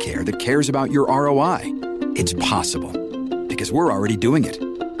specialty care that cares about your ROI? It's possible. Because we're already doing it.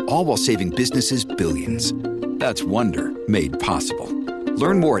 All while saving businesses billions. That's Wonder made possible.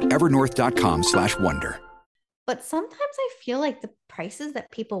 Learn more at evernorth.com/wonder. But sometimes I feel like the prices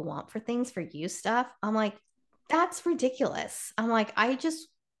that people want for things for used stuff, I'm like, that's ridiculous. I'm like, I just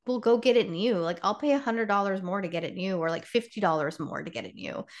will go get it new. Like I'll pay $100 more to get it new, or like $50 more to get it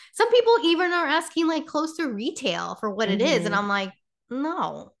new. Some people even are asking like close to retail for what it is. And I'm like,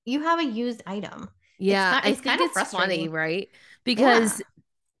 no, you have a used item. Yeah. I think it's funny, right? Because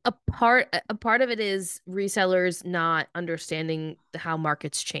a part of it is resellers not understanding how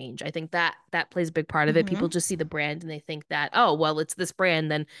markets change. I think that plays a big part of it. People just see the brand and they think that, oh, well, it's this brand,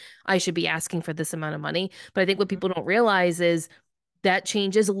 then I should be asking for this amount of money. But I think what people don't realize is that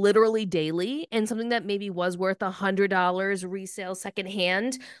changes literally daily, and something that maybe was worth $100 resale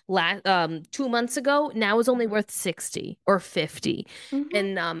secondhand 2 months ago now is only worth $60 or $50.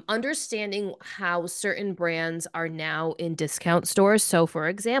 And understanding how certain brands are now in discount stores. So, for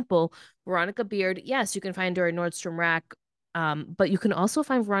example, Veronica Beard, yes, you can find her at Nordstrom Rack, but you can also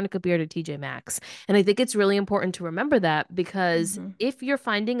find Veronica Beard at TJ Maxx. And I think it's really important to remember that, because if you're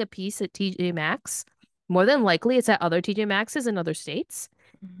finding a piece at TJ Maxx, more than likely it's at other TJ Maxx's in other states,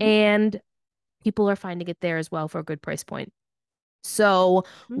 and people are finding it there as well for a good price point. So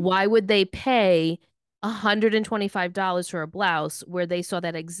why would they pay $125 for a blouse where they saw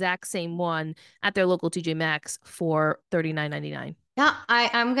that exact same one at their local TJ Maxx for $39.99? Yeah,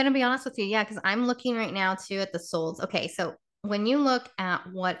 I'm going to be honest with you. Yeah, because I'm looking right now too at the solds. Okay, so when you look at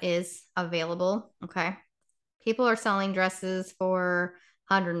what is available, okay, people are selling dresses for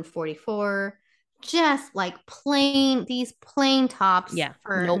 $144. Just like these plain tops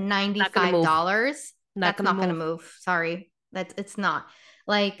for $95. That's not going to move. Sorry. It's not.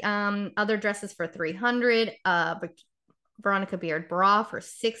 Like other dresses for $300, Veronica Beard bra for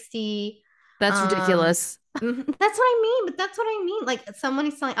 $60. That's ridiculous. That's what I mean. Like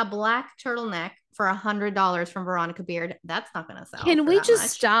somebody's selling a black turtleneck for $100 from Veronica Beard. That's not going to sell. Can we just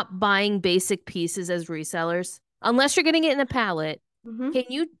stop buying basic pieces as resellers? Unless you're getting it in a pallet.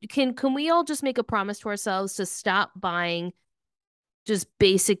 Can we all just make a promise to ourselves to stop buying just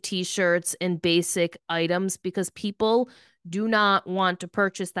basic t-shirts and basic items, because people do not want to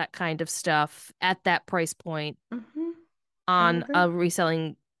purchase that kind of stuff at that price point on a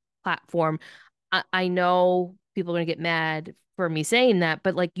reselling platform. I know people are going to get mad for me saying that,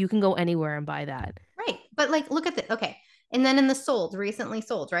 but like you can go anywhere and buy that. Right. But like, look at the, okay. And then in the recently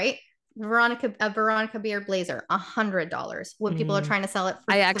sold, right? Veronica Beard blazer, $100. When people are trying to sell it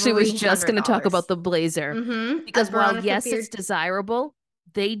for I actually was just going to talk about the blazer because while yes, it's desirable,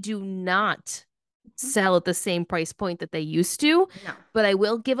 they do not sell at the same price point that they used to. No. But I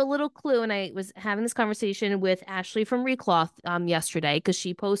will give a little clue. And I was having this conversation with Ashley from Recloth yesterday because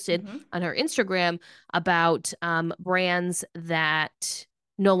she posted on her Instagram about brands that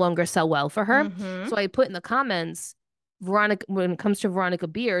no longer sell well for her. So I put in the comments, Veronica, when it comes to Veronica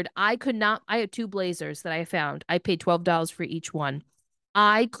Beard, I had two blazers that I found. I paid $12 for each one.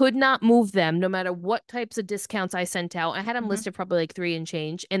 I could not move them no matter what types of discounts I sent out. I had them listed probably like 3 and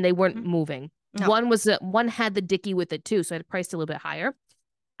change, and they weren't moving. No. One had the Dickie with it too, so I had priced a little bit higher.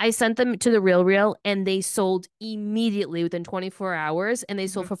 I sent them to the RealReal, and they sold immediately within 24 hours, and they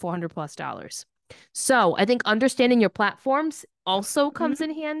sold for $400+. So I think understanding your platforms also comes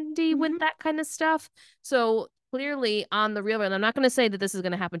in handy with that kind of stuff. So clearly on the RealReal, and I'm not going to say that this is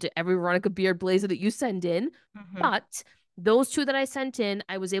going to happen to every Veronica Beard blazer that you send in, but those two that I sent in,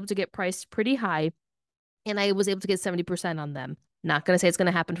 I was able to get priced pretty high, and I was able to get 70% on them. Not going to say it's going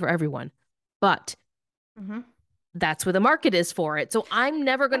to happen for everyone, but that's where the market is for it. So I'm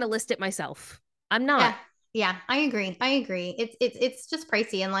never going to list it myself. I'm not. Yeah, I agree. It's just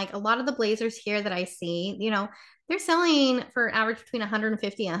pricey. And like a lot of the blazers here that I see, they're selling for average between $150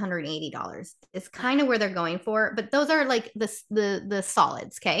 and $180. It's kind of where they're going for. But those are like the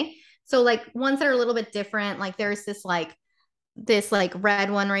solids, okay? So like ones that are a little bit different, like there's this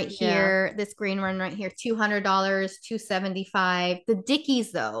red one right here, this green one right here, $200, $275. The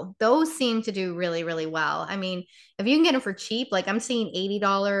Dickies though, those seem to do really, really well. I mean, if you can get them for cheap, like I'm seeing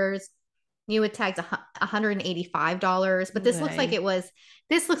 $80. New with tags $185, but this looks like it was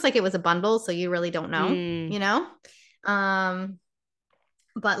a bundle, so you really don't know,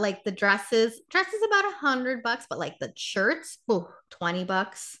 but like the dresses about $100, but like the shirts,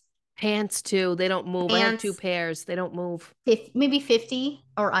 $20. Pants too, they don't move. I have 2 pairs, they don't move. Maybe 50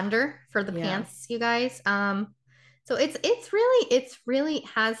 or under for the pants, you guys. So it's really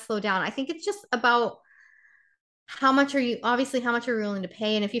has slowed down. I think it's just about how much are you willing to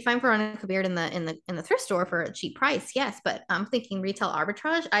pay? And if you find Veronica Beard in the thrift store for a cheap price, yes. But I'm thinking retail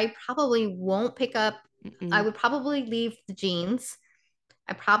arbitrage, I probably won't pick up. I would probably leave the jeans.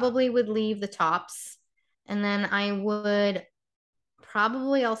 I probably would leave the tops. And then I would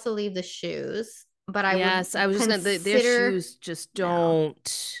probably also leave the shoes. But I was just gonna, their shoes just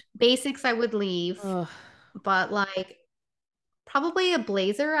don't. Basics I would leave. But like probably a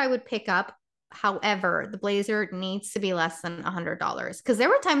blazer I would pick up. However, the blazer needs to be less than $100 because there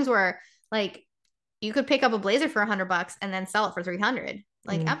were times where like you could pick up a blazer for $100 and then sell it for $300.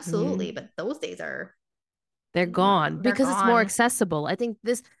 Like absolutely, but those days they're gone because it's more accessible. I think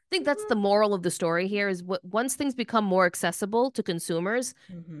that's the moral of the story here is once things become more accessible to consumers,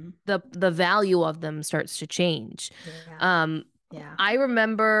 the value of them starts to change. I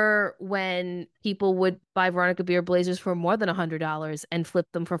remember when people would buy Veronica Beard blazers for more than $100 and flip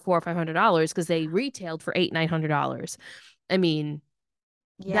them for $400 or $500 because they retailed for $800-900. I mean,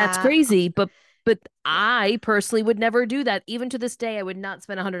 that's crazy. But I personally would never do that. Even to this day, I would not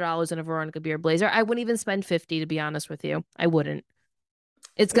spend $100 on a Veronica Beard blazer. I wouldn't even spend $50, to be honest with you. I wouldn't.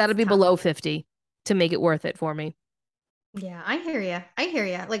 It's got to be below $50 to make it worth it for me. Yeah, I hear you.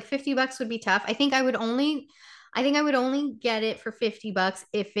 Like $50 would be tough. I think I would only get it for $50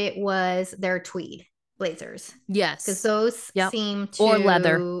 if it was their tweed blazers. Yes. Because those seem to... Or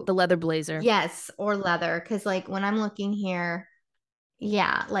leather. The leather blazer. Yes, or leather. Because like when I'm looking here,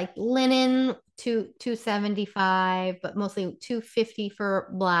 like linen $275, but mostly $250 for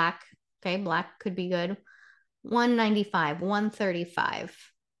black. Okay, black could be good. $195, $135.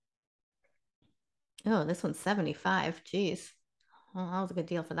 Oh, this one's $75. Jeez. Well, that was a good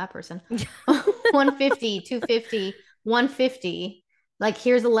deal for that person. $150, $250, $150. Like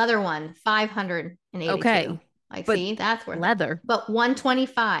here's a leather one, $582. Okay. Like see, that's worth leather. But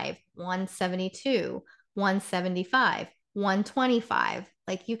 $125, $172, $175, $125.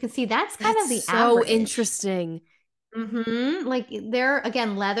 Like you can see that's kind of the average. So interesting. Like they're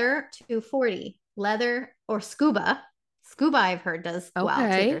again leather $240, leather or scuba. Scuba I've heard does well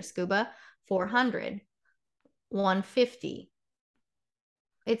too. There's scuba $400, $150.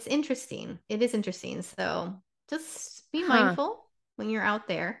 It's interesting. It is interesting. So just be mindful when you're out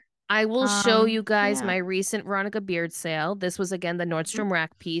there. I will show you guys my recent Veronica Beard sale. This was, again, the Nordstrom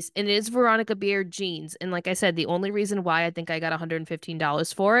Rack piece. And it is Veronica Beard jeans. And like I said, the only reason why I think I got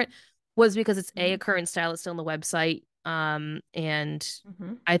 $115 for it was because it's a current style. It's still on the website. And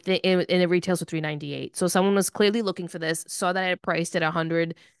I think it retails for $398. So someone was clearly looking for this, saw that I had priced at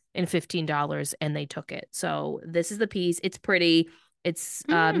 $115, and they took it. So this is the piece. It's pretty. It's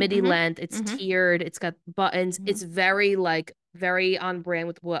midi length. It's tiered. It's got buttons. It's very on brand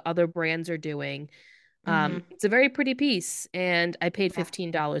with what other brands are doing. It's a very pretty piece, and I paid Yeah.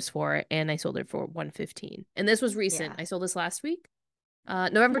 $15 for it, and I sold it for $115. And this was recent. Yeah. I sold this last week,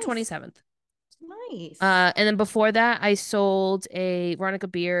 November Nice. 27th. Nice. And then before that, I sold a Veronica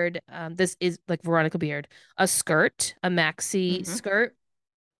Beard. This is like Veronica Beard, a skirt, a maxi skirt,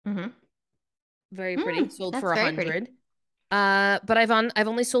 Mm-hmm. very pretty. Sold That's for very pretty. 100. But I've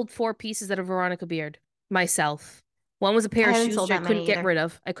only sold 4 pieces that are Veronica Beard myself. One was a pair I of haven't shoes sold which I that couldn't many get either. rid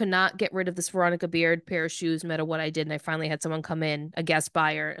of. I could not get rid of this Veronica Beard pair of shoes no matter what I did, and I finally had someone come in, a guest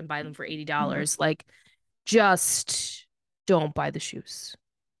buyer, and buy them for $80. Like, just don't buy the shoes.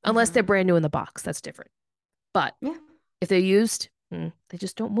 Unless they're brand new in the box. That's different. But Yeah. if they're used, they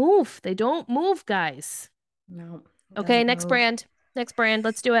just don't move. They don't move, guys. No. Okay, next brand. Next brand.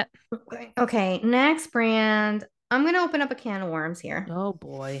 Let's do it. Okay, next brand. I'm gonna open up a can of worms here. Oh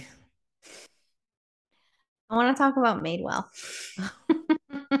boy. I want to talk about Madewell.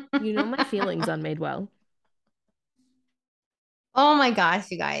 You know my feelings on Madewell. Oh my gosh,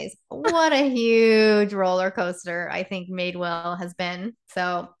 you guys. What a huge roller coaster I think Madewell has been.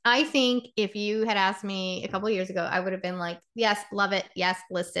 So I think if you had asked me a couple of years ago, I would have been like, yes, love it. Yes,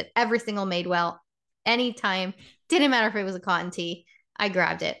 list it. Every single Madewell, anytime. Didn't matter if it was a cotton tee. I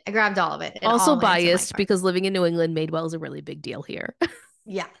grabbed it. I grabbed all of it. Also biased because living in New England, Madewell is a really big deal here.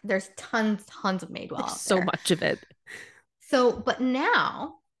 Yeah, there's tons of Madewell out so there. much of it. So, but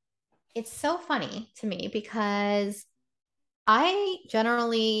now it's so funny to me because I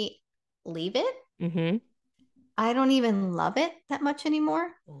generally leave it. I don't even love it that much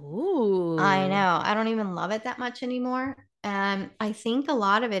anymore. Ooh. I know. I don't even love it that much anymore. And I think a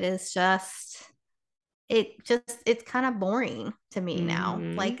lot of it is it's kind of boring to me now.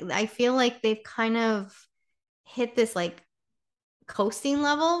 Like, I feel like they've kind of hit this like coasting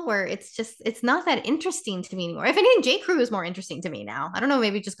level where it's not that interesting to me anymore. If anything, J. Crew is more interesting to me now. I don't know,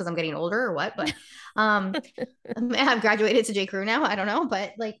 maybe just because I'm getting older or what, but I've graduated to J. Crew now. I don't know,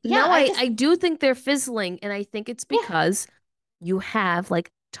 but like, yeah, no, I do think they're fizzling, and I think it's because you have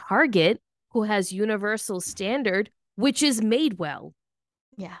like Target, who has Universal Standard, which is Madewell.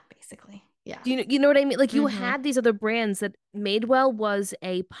 Yeah, basically. Yeah. You know what I mean? Like, you had these other brands that Madewell was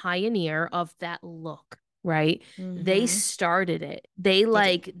a pioneer of that look. Right? They started it. They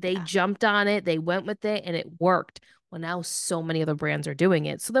jumped on it. They went with it and it worked. Well, now so many other brands are doing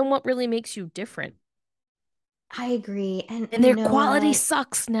it. So then what really makes you different? I agree. And their quality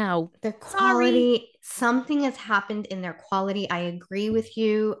sucks now. Their quality, something has happened in their quality. I agree with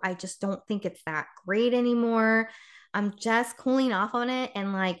you. I just don't think it's that great anymore. I'm just cooling off on it.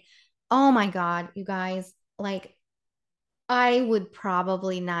 And like, oh my God, you guys, like, I would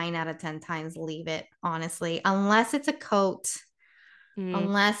probably 9 out of 10 times leave it, honestly, unless it's a coat,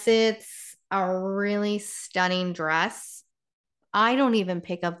 unless it's a really stunning dress. I don't even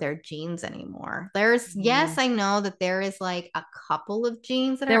pick up their jeans anymore. Yes, I know that there is like a couple of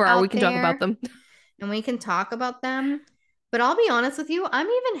jeans that are out there. We can talk about them. And we can talk about them. But I'll be honest with you, I'm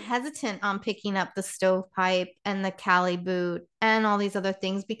even hesitant on picking up the stovepipe and the Cali boot and all these other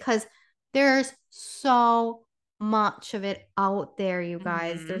things because there's so much of it out there, you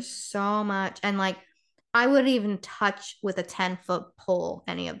guys. There's so much. And like, I wouldn't even touch with a 10-foot pole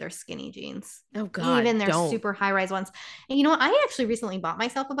any of their skinny jeans. Oh God, even their super high-rise ones. And you know what? I actually recently bought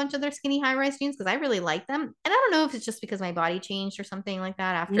myself a bunch of their skinny high-rise jeans because I really like them. And I don't know if it's just because my body changed or something like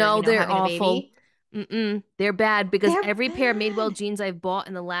that after they're having awful. a baby. They're bad because They're every pair of bad. Madewell jeans I've bought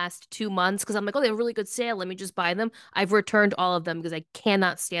in the last 2 months, because I'm like, oh, they have a really good sale. Let me just buy them. I've returned all of them because I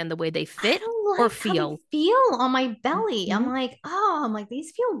cannot stand the way they fit or feel. On my belly. I'm like,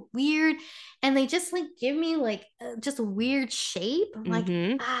 these feel weird. And they just like give me like just a weird shape. I'm like,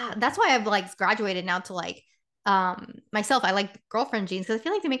 that's why I've like graduated now to like myself. I like girlfriend jeans because I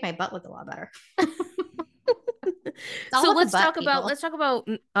feel like they make my butt look a lot better. So let's talk about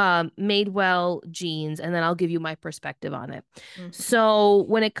Madewell jeans, and then I'll give you my perspective on it. So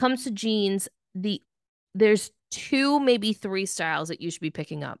when it comes to jeans, there's 2, maybe 3 styles that you should be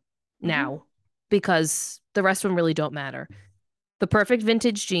picking up now, because the rest of them really don't matter. The perfect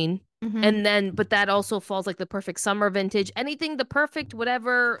vintage jean, and then but that also falls like the perfect summer vintage, anything the perfect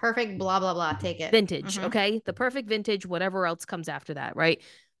whatever perfect blah blah blah, take it vintage. Okay, the perfect vintage, whatever else comes after that, right?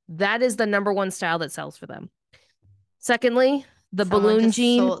 That is the number 1 style that sells for them. Secondly, the balloon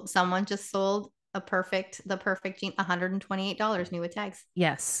jean. Someone just sold the perfect jean, $128 new with tags.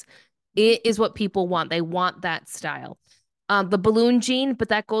 Yes, it is what people want. They want that style. The balloon jean, but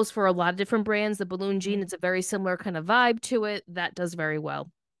that goes for a lot of different brands. The balloon jean, it's a very similar kind of vibe to it. That does very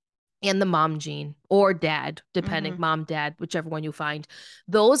well. and the mom jean or dad, depending, mom, dad, whichever one you find.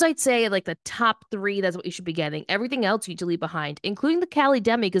 Those I'd say like the top three, that's what you should be getting. Everything else you need to leave behind, including the Cali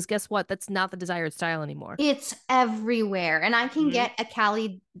Demi, because guess what? That's not the desired style anymore. It's everywhere. And I can get a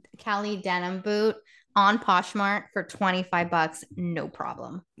Cali denim boot on Poshmark for $25, no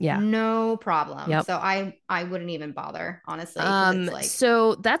problem. Yeah. No problem. Yep. So I wouldn't even bother, honestly. It's like...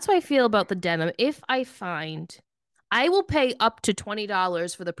 So that's how I feel about the denim. If I find, I will pay up to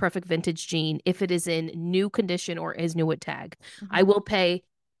 $20 for the perfect vintage jean if it is in new condition or is new at tag. I will pay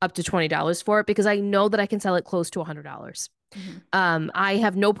up to $20 for it because I know that I can sell it close to $100. I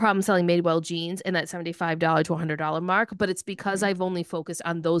have no problem selling Madewell jeans in that $75 to $100 mark, but it's because I've only focused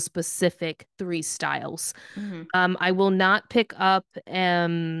on those specific 3 styles. I will not pick up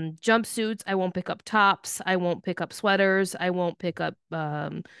jumpsuits. I won't pick up tops. I won't pick up sweaters. I won't pick up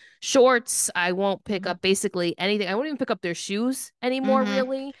shorts. I won't pick up basically anything. I won't even pick up their shoes anymore,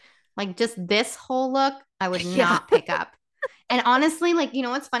 really. Like just this whole look, I would not pick up. And honestly, like, you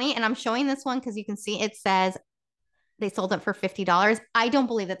know what's funny? And I'm showing this one because you can see it says they sold it for $50. I don't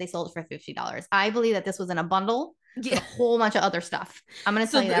believe that they sold it for $50. I believe that this was in a bundle with a whole bunch of other stuff. I'm going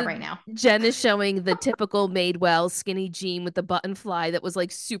to tell you that right now. Jen is showing the typical Madewell skinny jean with the button fly that was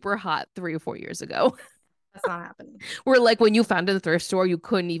like super hot 3 or 4 years ago. That's not happening. Where like when you found it in the thrift store, you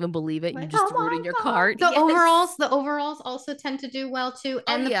couldn't even believe it. You just threw it in your cart. The overalls also tend to do well too.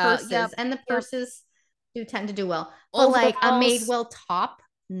 And the purses do tend to do well. But overalls, like a Madewell top,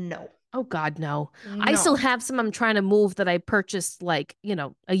 no. Oh God, no. I still have some I'm trying to move that I purchased like,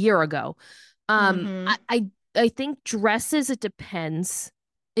 a year ago. I think dresses, it depends.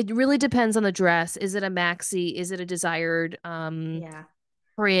 It really depends on the dress. Is it a maxi? Is it a desired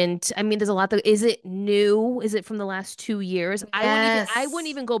print? I mean, there's a lot is it new? Is it from the last 2 years? Yes. I wouldn't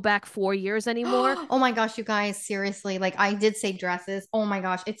even go back 4 years anymore. Oh my gosh, you guys, seriously. Like I did say dresses. Oh my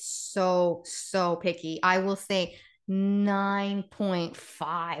gosh, it's so picky. I will say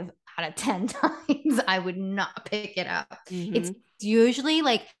 9.5 out of 10 times I would not pick it up. It's usually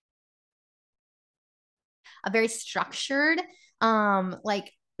like a very structured,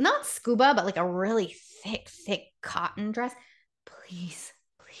 like not scuba, but like a really thick cotton dress. Please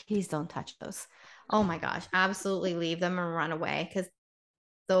don't touch those. Oh my gosh, absolutely leave them and run away because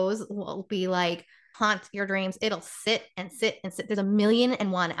those will be like haunt your dreams. It'll sit and sit and sit. There's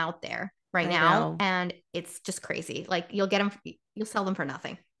 1,000,001 out there right now, and it's just crazy. Like you'll get them, you'll sell them for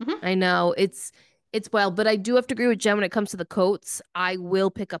nothing. I know it's wild, but I do have to agree with Jen when it comes to the coats. I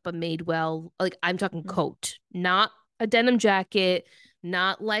will pick up a Madewell, like I'm talking coat, not a denim jacket,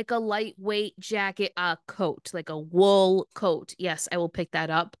 not like a lightweight jacket, a coat, like a wool coat. Yes, I will pick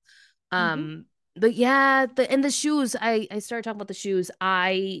that up. But yeah, the shoes, I started talking about the shoes.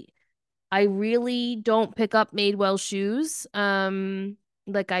 I really don't pick up Madewell shoes.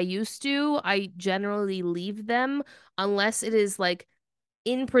 Like I used to. I generally leave them unless it is like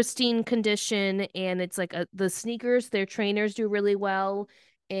in pristine condition and it's like the sneakers, their trainers do really well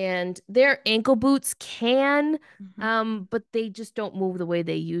and their ankle boots can but they just don't move the way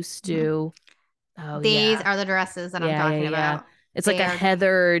they used to. These are the dresses that I'm talking about. It's like a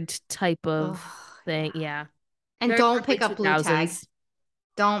heathered type of thing. And very don't pick up blue tag.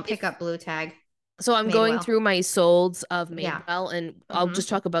 Don't pick up blue tag. So I'm going through my solds of Madewell and I'll just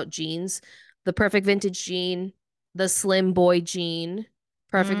talk about jeans. The perfect vintage jean, the slim boy jean,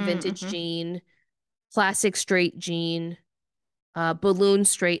 perfect vintage jean, classic straight jean, balloon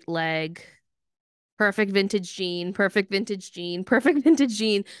straight leg, perfect vintage jean, perfect vintage jean, perfect vintage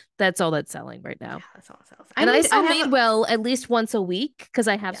jean. That's all that's selling right now. That's all it sells. And I sell Madewell at least once a week because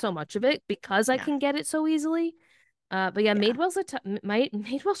I have so much of it because I can get it so easily. But Madewell's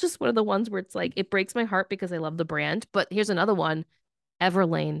Madewell's just one of the ones where it's like it breaks my heart because I love the brand. But here's another one,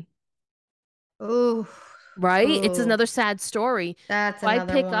 Everlane. Oh. Right? It's another sad story. That's I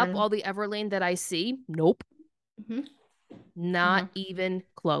pick up all the Everlane that I see. Nope. Not even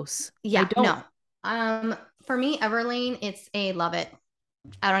close. Yeah, no. For me, Everlane, it's a love it.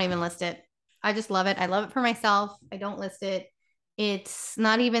 I don't even list it. I just love it. I love it for myself. I don't list it. It's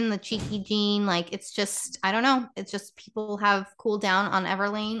not even the cheeky jean. Like it's just, I don't know. It's just people have cooled down on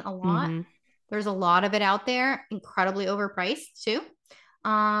Everlane a lot. There's a lot of it out there. Incredibly overpriced too.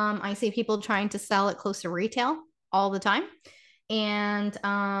 I see people trying to sell it close to retail all the time. And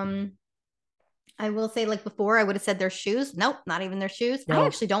I will say, like before, I would have said their shoes. Nope, not even their shoes. I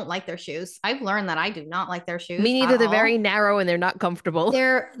actually don't like their shoes. I've learned that I do not like their shoes. Me neither. They're very narrow and they're not comfortable.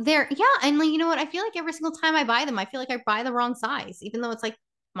 They're and like, you know what? I feel like every single time I buy them, I feel like I buy the wrong size, even though it's like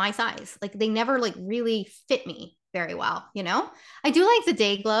my size. Like they never like really fit me very well. I do like the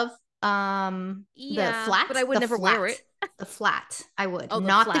day glove The flat, but I would never wear it. The flat, I would. Oh,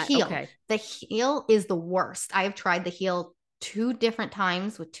 not flat. the heel. Okay. The heel is the worst. I have tried the heel 2 different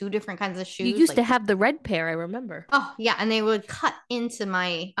times with 2 different kinds of shoes. You used to have the red pair, I remember. Oh yeah, and they would cut into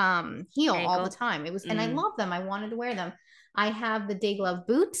my heel Ankle. all the time. It was, and I love them. I wanted to wear them. I have the Day Glove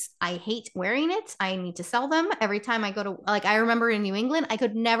boots. I hate wearing it. I need to sell them every time I go to, like, I remember in New England, I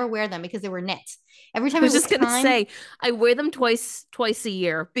could never wear them because they were knit. Every time I was just gonna say, I wear them twice a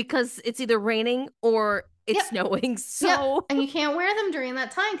year because it's either raining or it's snowing. So and you can't wear them during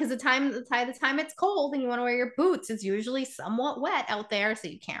that time because the time it's cold and you want to wear your boots, it's usually somewhat wet out there, so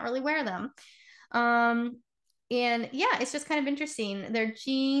you can't really wear them. And yeah, it's just kind of interesting. Their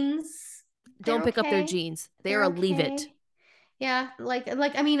jeans. Don't pick up their jeans. They're a leave it. Yeah, like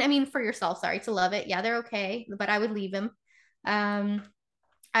I mean for yourself, sorry, to love it. Yeah, they're okay, but I would leave them.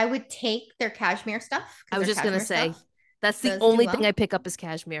 I would take their cashmere stuff. I was just gonna say that's the only thing I pick up is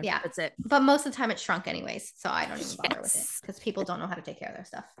cashmere. Yeah, that's it. But most of the time it's shrunk anyways, so I don't even bother with it because people don't know how to take care of their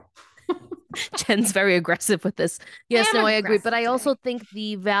stuff. Jen's very aggressive with this. Yes, no, I agree. But I also think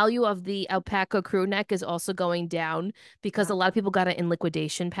the value of the alpaca crew neck is also going down because a lot of people got it in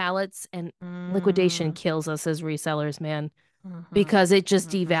liquidation pallets, and liquidation kills us as resellers, man. Because it just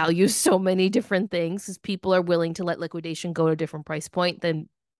devalues so many different things, because people are willing to let liquidation go to a different price point than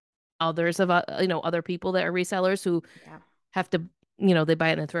others of other people that are resellers who have to, they buy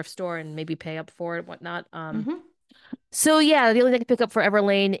it in a thrift store and maybe pay up for it and whatnot. So yeah, the only thing I pick up for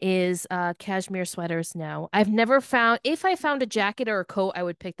Everlane is cashmere sweaters now. I've never found, if I found a jacket or a coat, I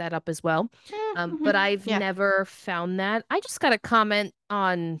would pick that up as well. But I've never found that. I just got a comment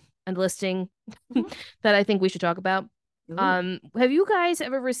on a listing that I think we should talk about. Have you guys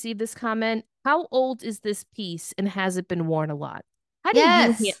ever received this comment? How old is this piece and has it been worn a lot? How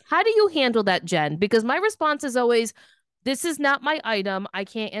do you handle that, Jen? Because my response is always, this is not my item. I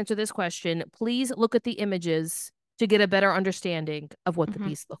can't answer this question. Please look at the images to get a better understanding of what the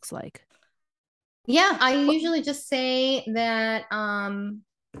piece looks like. Yeah, I usually just say that I'm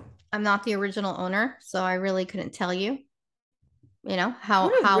not the original owner, so I really couldn't tell you. How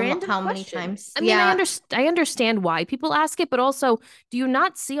many times? I mean, I understand why people ask it, but also, do you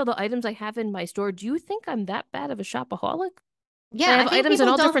not see all the items I have in my store? Do you think I'm that bad of a shopaholic? Yeah, I have items in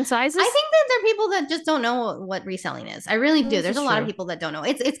all different sizes. I think that there are people that just don't know what reselling is. I really do. There's a lot of people that don't know.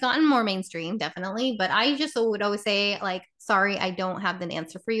 It's gotten more mainstream, definitely. But I just would always say, like, sorry, I don't have an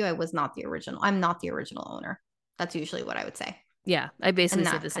answer for you. I was not the original. I'm not the original owner. That's usually what I would say. Yeah, I basically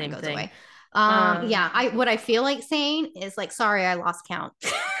say the same thing. Away. What I feel like saying is like, sorry, I lost count.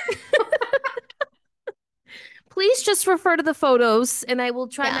 Please just refer to the photos and I will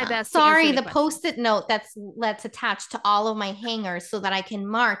try my best. Sorry, the Post-it note that's attached to all of my hangers so that I can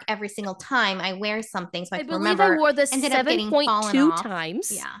mark every single time I wear something. So I can remember. I wore this 7.2 times.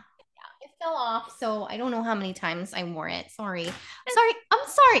 Yeah. It fell off. So I don't know how many times I wore it. Sorry. I'm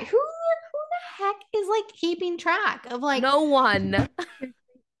sorry. Who the heck is like keeping track of like no one?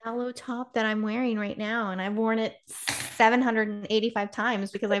 Yellow top that I'm wearing right now, and I've worn it 785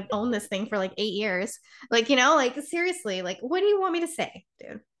 times because I've owned this thing for like 8 years. Like, seriously, like, what do you want me to say,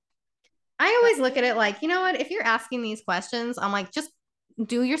 dude? I always look at it like, you know what? If you're asking these questions, I'm like, just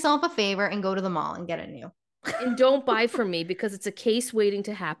do yourself a favor and go to the mall and get it new. And don't buy from me because it's a case waiting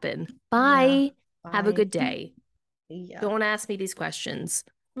to happen. Bye. Yeah, have a good day. Yeah. Don't ask me these questions.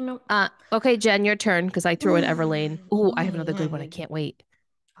 Nope. Okay, Jen, your turn because I threw in Everlane. Oh, I have another good one. I can't wait.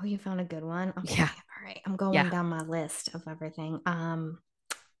 Oh, you found a good one? Okay. Yeah. All right. I'm going down my list of everything. No,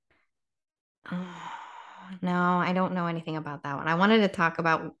 I don't know anything about that one. I wanted to talk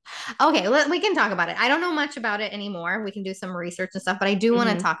about. Okay, we can talk about it. I don't know much about it anymore. We can do some research and stuff, but I do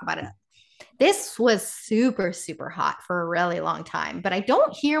want to talk about it. This was super, super hot for a really long time, but I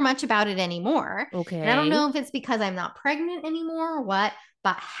don't hear much about it anymore. Okay. And I don't know if it's because I'm not pregnant anymore or what,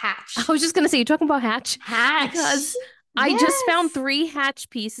 but Hatch. I was just going to say, you're talking about Hatch? Hatch. Because I just found 3 Hatch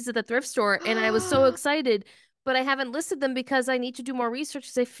pieces at the thrift store and I was so excited, but I haven't listed them because I need to do more research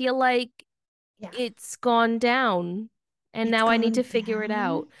because I feel like it's gone down and now I need to figure it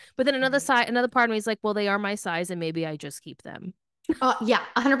out. But then another part of me is like, well, they are my size and maybe I just keep them. Yeah,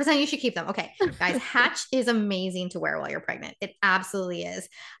 100% you should keep them. Okay, guys, Hatch is amazing to wear while you're pregnant. It absolutely is.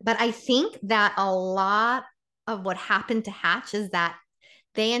 But I think that a lot of what happened to Hatch is that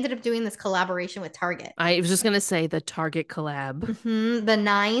they ended up doing this collaboration with Target. I was just going to say the Target collab. The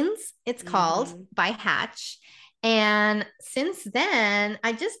Nines, it's called, by Hatch. And since then,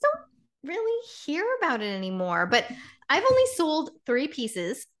 I just don't really hear about it anymore. But I've only sold 3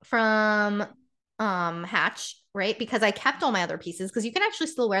 pieces from Hatch, right? Because I kept all my other pieces because you can actually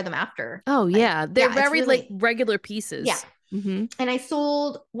still wear them after. Oh, yeah. They're very really, like regular pieces. Yeah. Mm-hmm. And I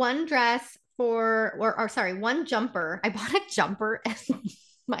sold one dress one jumper. I bought a jumper and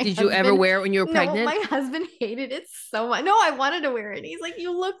Did you ever wear it when you were pregnant? My husband hated it so much. No, I wanted to wear it. He's like,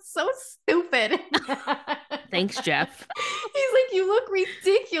 you look so stupid. Thanks, Jeff. He's like, you look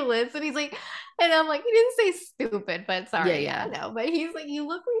ridiculous. And he's like, and I'm like, he didn't say stupid, but sorry. Yeah. I know. But he's like, you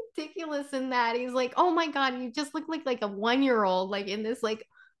look ridiculous in that. He's like, oh my God, you just look like a 1-year-old, like in this like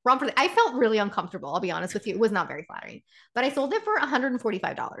romper. I felt really uncomfortable. I'll be honest with you. It was not very flattering, but I sold it for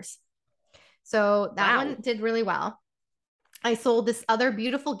 $145. So that one did really well. I sold this other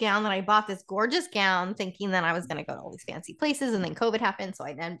beautiful gown that I bought, this gorgeous gown, thinking that I was going to go to all these fancy places. And then COVID happened. So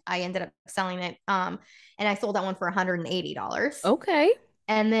I ended up selling it. And I sold that one for $180. Okay.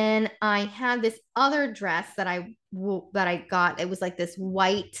 And then I had this other dress that I got. It was like this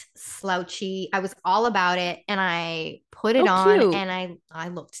white slouchy. I was all about it. And I put it on cute. and I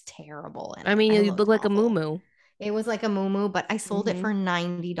looked terrible. I mean, you look like a muumuu. It was like a muumuu, but I sold it for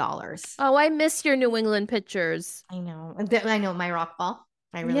 $90. Oh, I miss your New England pictures. I know. I know my Rockwall.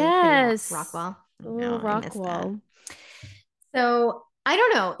 I really Rockwall. Oh, Rockwall. So I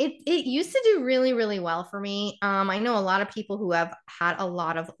don't know. It used to do really, really well for me. I know a lot of people who have had a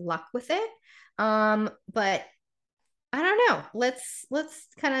lot of luck with it. But I don't know. Let's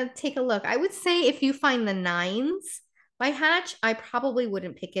kind of take a look. I would say if you find the 9s by Hatch, I probably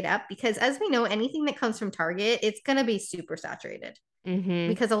wouldn't pick it up because as we know, anything that comes from Target, it's going to be super saturated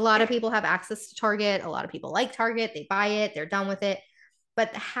because a lot of people have access to Target. A lot of people like Target. They buy it. They're done with it.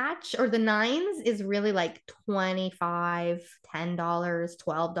 But the Hatch or the 9s is really like $25, $10,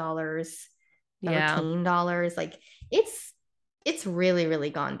 $12, $13. Like it's really,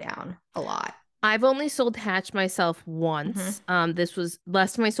 really gone down a lot. I've only sold Hatch myself once. This was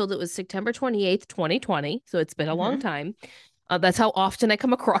last time I sold it was September 28th, 2020. So it's been a long time. That's how often I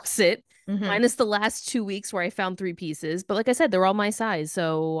come across it. Minus the last 2 weeks where I found 3 pieces. But like I said, they're all my size.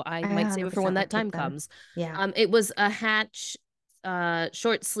 So I might save it for when that time comes. Yeah. It was a Hatch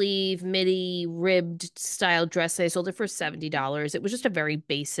short sleeve midi ribbed style dress. I sold it for $70. It was just a very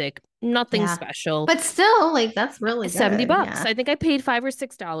basic, nothing special. But still, like that's really good. $70. Yeah. I think I paid $5 or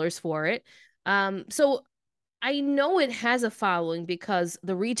 $6 for it. So I know it has a following because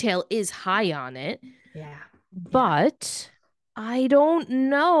the retail is high on it. Yeah. But I don't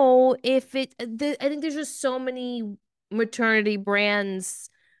know if I think there's just so many maternity brands,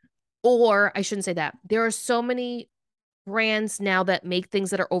 or I shouldn't say that. There are so many brands now that make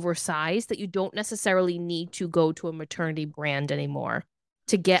things that are oversized that you don't necessarily need to go to a maternity brand anymore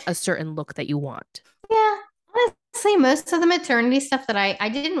to get a certain look that you want. Yeah. Honestly, most of the maternity stuff that I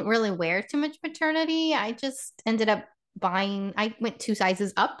didn't really wear too much maternity. I just ended up buying, I went 2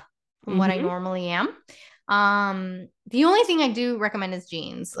 sizes up from what I normally am. The only thing I do recommend is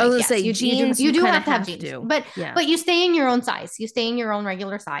jeans. Like, I was gonna say jeans. You do have to have jeans, but you stay in your own size. You stay in your own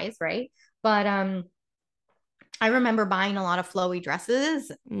regular size, right? But I remember buying a lot of flowy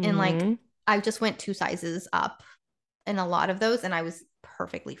dresses, and like I just went 2 sizes up in a lot of those, and I was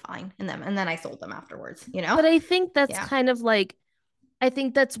perfectly fine in them. And then I sold them afterwards, you know? But I think that's kind of like, I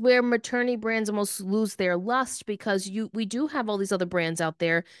think that's where maternity brands almost lose their lust because we do have all these other brands out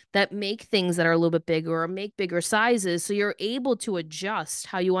there that make things that are a little bit bigger or make bigger sizes. So you're able to adjust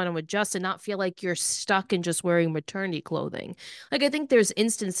how you want to adjust and not feel like you're stuck in just wearing maternity clothing. Like I think there's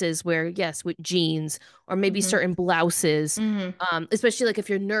instances where, yes, with jeans or maybe certain blouses, especially like if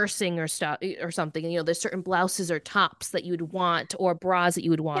you're nursing or stuff or something, and, you know, there's certain blouses or tops that you would want or bras that you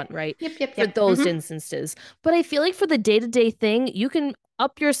would want, right? For those instances. But I feel like for the day-to-day thing, you can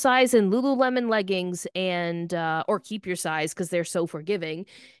up your size in Lululemon leggings and or keep your size because they're so forgiving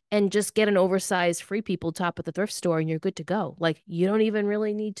and just get an oversized Free People top at the thrift store and you're good to go. Like you don't even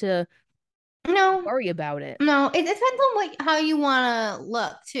really need to worry about it. No, it depends on like how you want to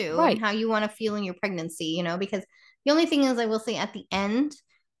look too, right? And how you want to feel in your pregnancy, you know, because the only thing is I will say at the end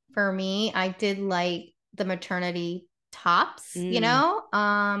for me, I did like the maternity tops, you know,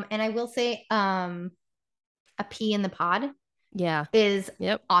 and I will say a pea in the pod is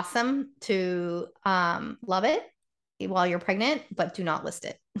awesome to love it while you're pregnant, but do not list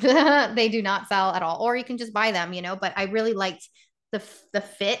it. They do not sell at all, or you can just buy them, you know. But I really liked the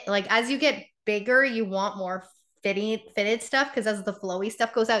fit. Like as you get bigger, you want more fitted stuff because as the flowy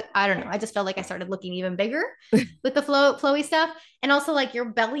stuff goes out, I don't know, I just felt like I started looking even bigger with the flowy stuff. And also like your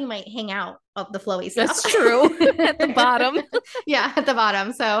belly might hang out of the flowy stuff. That's true. At the bottom. Yeah, at the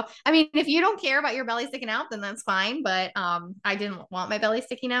bottom. So I mean, if you don't care about your belly sticking out, then that's fine, but I didn't want my belly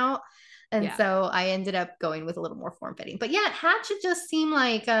sticking out, and so I ended up going with a little more form-fitting. But yeah, Hatch, it just seemed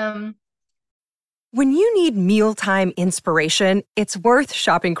like When you need mealtime inspiration, it's worth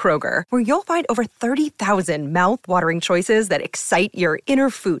shopping Kroger, where you'll find over 30,000 mouth-watering choices that excite your inner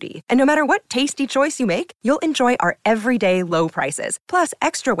foodie. And no matter what tasty choice you make, you'll enjoy our everyday low prices, plus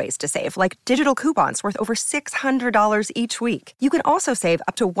extra ways to save, like digital coupons worth over $600 each week. You can also save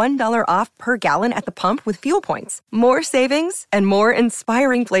up to $1 off per gallon at the pump with fuel points. More savings and more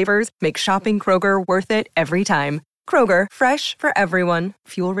inspiring flavors make shopping Kroger worth it every time. Kroger, fresh for everyone.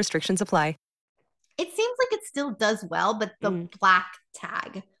 Fuel restrictions apply. It seems like it still does well, but the black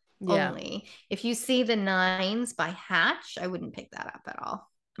tag only. If you see the 9s by Hatch, I wouldn't pick that up at all.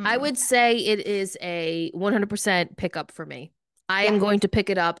 I would say it is a 100% pickup for me. I am going to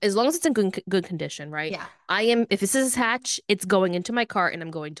pick it up as long as it's in good condition, right? Yeah. If this is Hatch, it's going into my cart and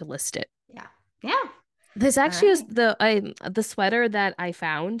I'm going to list it. Yeah. Yeah. This actually is the sweater that I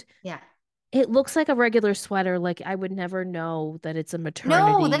found. Yeah. It looks like a regular sweater. Like, I would never know that it's a maternity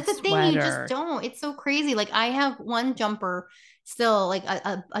No, that's the sweater. thing. You just don't. It's so crazy. Like, I have one jumper still, like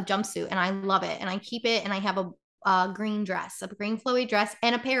a jumpsuit, and I love it. And I keep it, and I have a green dress, a green flowy dress,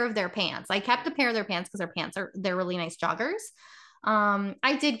 and a pair of their pants. I kept a pair of their pants because their pants they're really nice joggers.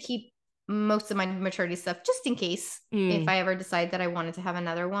 I did keep most of my maternity stuff just in case if I ever decide that I wanted to have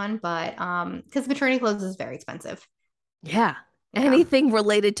another one. But because maternity clothes is very expensive. Yeah. Anything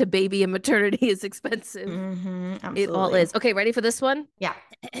related to baby and maternity is expensive. Absolutely. It all is. Okay, ready for this one? Yeah.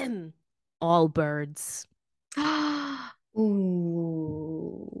 Allbirds.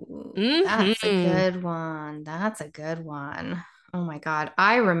 Ooh, that's a good one. That's a good one. Oh my God.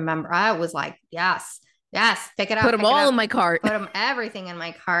 I remember I was like, yes, pick it up. Put them all in my cart. Put them everything in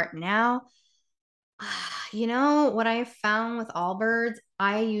my cart. Now, you know what I found with Allbirds?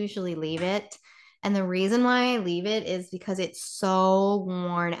 I usually leave it. And the reason why I leave it is because it's so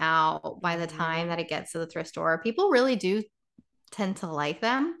worn out by the time that it gets to the thrift store. People really do tend to like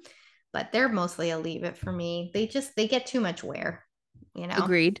them, but they're mostly a leave it for me. They get too much wear, you know?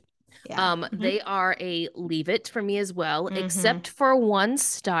 Agreed. Yeah. They are a leave it for me as well, except for one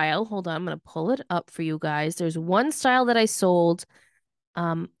style. Hold on, I'm going to pull it up for you guys. There's one style that I sold.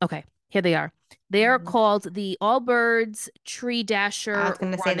 Okay, here they are. They are called the Allbirds Tree Dasher. I was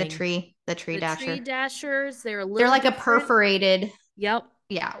going to say the tree dasher. Tree Dashers. They're like a perforated. Yep.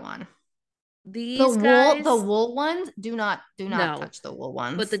 Yeah, one. The wool ones, do not touch the wool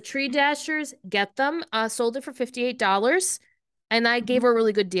ones. But the Tree Dashers, get them. Sold it for $58, and I gave her a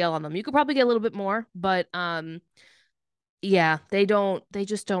really good deal on them. You could probably get a little bit more, but yeah, they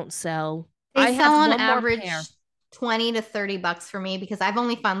just don't sell. They sell on average $20 to $30 for me because I've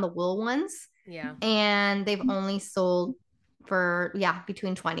only found the wool ones. Yeah. And they've only sold for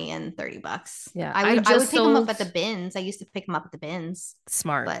between $20 and $30. Yeah. I would pick them up at the bins. I used to pick them up at the bins.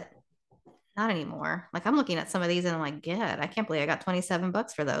 Smart. But not anymore. Like, I'm looking at some of these and I'm like, good. I can't believe I got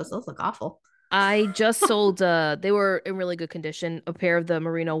 $27 for those. Those look awful. I just sold they were in really good condition, a pair of the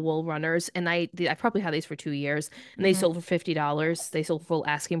merino wool runners, and I probably had these for 2 years, and they sold for $50. They sold full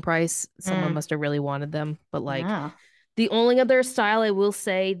asking price. Someone must have really wanted them, but like the only other style I will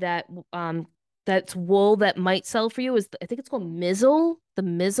say that that's wool that might sell for you is I think it's called Mizzle. The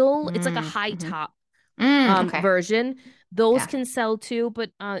Mizzle. It's like a high top version. Those can sell too,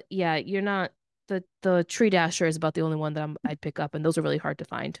 but you're not. The Tree Dasher is about the only one that I'd pick up, and those are really hard to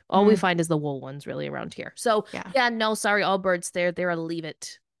find. All we find is the wool ones really around here. So no, sorry, Allbirds, they're a leave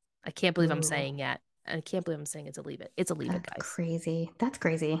it. I can't believe I'm saying that. I can't believe I'm saying it's a leave it. It's a leave it, guys. Crazy. That's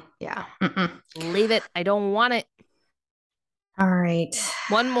crazy. Yeah. Leave it. I don't want it. All right.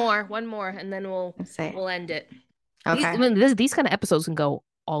 One more, and then we'll end it. Okay. These kind of episodes can go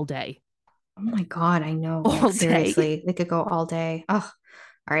all day. Oh my God, I know. All seriously, day. They could go all day. Oh.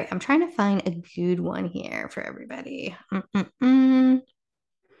 All right, I'm trying to find a good one here for everybody. We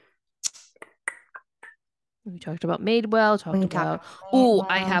talked about Madewell.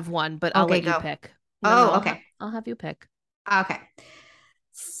 I have one, but I'll let you pick. Okay. I'll have you pick. Okay.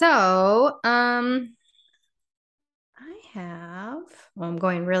 So, I'm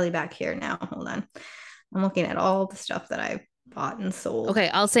going really back here now. Hold on. I'm looking at all the stuff that I bought and sold. Okay,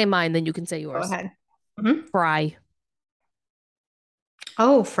 I'll say mine, then you can say yours. Go ahead. Fry.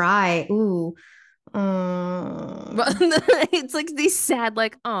 Oh, Fry. Ooh. It's like these sad,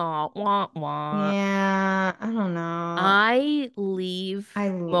 like, oh, wah, wah. Yeah, I don't know. I leave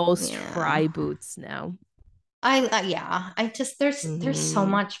most Fry boots now. There's so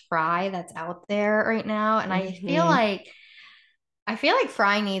much Fry that's out there right now, and I feel like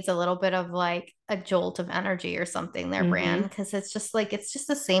Fry needs a little bit of like a jolt of energy or something, their brand, because it's just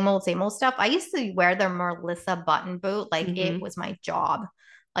the same old stuff. I used to wear their Melissa button boot. Like it was my job.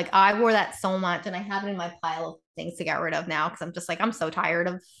 Like I wore that so much and I have it in my pile of things to get rid of now because I'm just like, I'm so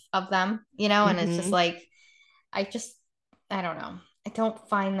tired of them, you know, and it's just like, I don't know. I don't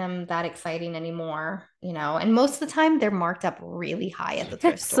find them that exciting anymore, you know, and most of the time they're marked up really high at the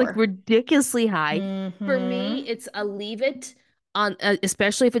thrift It's store. like ridiculously high. For me, it's a leave it on,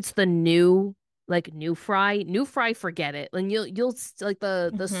 especially if it's the new fry. New fry, forget it. And like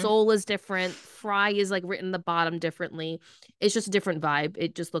the sole is different. Fry is like written the bottom differently. It's just a different vibe.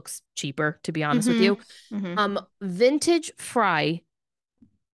 It just looks cheaper, to be honest with you. Vintage fry,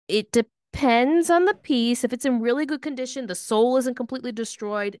 it depends on the piece. If it's in really good condition, the sole isn't completely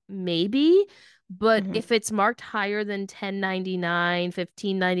destroyed, maybe. But if it's marked higher than $10.99,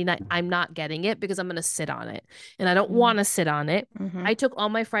 $15.99, I'm not getting it because I'm going to sit on it. And I don't want to sit on it. I took all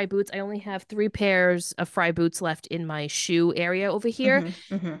my fry boots. I only have 3 pairs of fry boots left in my shoe area over here.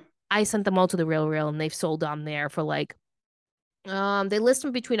 I sent them all to the Real and they've sold on there for like, they list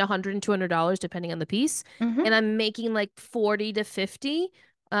them between $100 and $200 depending on the piece. And I'm making like 40 to 50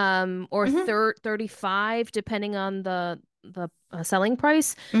 or 35 depending on the selling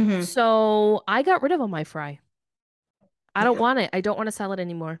price. So I got rid of all my fry. I don't want it. I don't want to sell it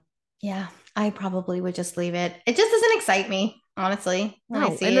anymore. Yeah, I probably would just leave it. It just doesn't excite me, honestly. No,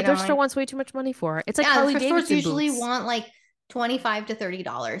 and the thrift store wants way too much money for it. It's like Harley Davidson boots. Usually want like $25 to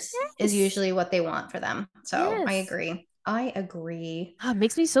 $30 is usually what they want for them. So I agree. Oh, it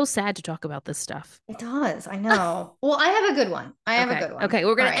makes me so sad to talk about this stuff. It does. I know. Well, I have a good one. Okay,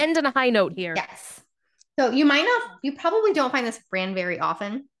 we're going to end on a high note here. Yes. So you probably don't find this brand very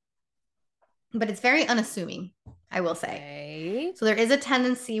often, but it's very unassuming, I will say. Okay. So there is a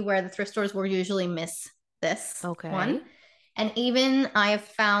tendency where the thrift stores will usually miss this one. And even I have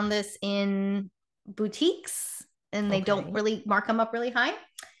found this in boutiques and they don't really mark them up really high.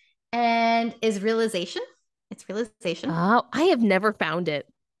 And is Realization. It's Realization. Oh, I have never found it.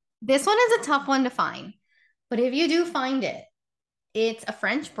 This one is a tough one to find. But if you do find it, it's a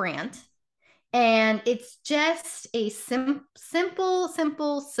French brand. And it's just a simple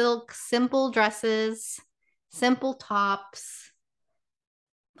silk, simple dresses, simple tops.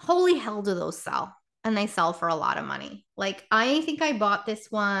 Holy hell do those sell. And they sell for a lot of money. Like, I think I bought this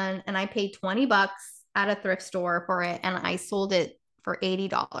one and I paid $20 at a thrift store for it. And I sold it for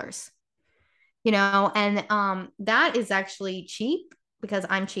 $80. You know, and that is actually cheap because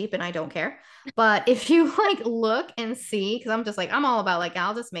I'm cheap and I don't care. But if you like look and see, because I'm just like, I'm all about like,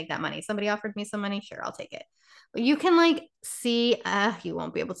 I'll just make that money. Somebody offered me some money. Sure, I'll take it. But you can like see, you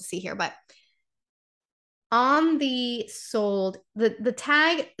won't be able to see here, but on the sold, the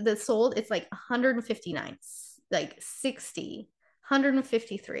tag that sold, it's like 159, like 60,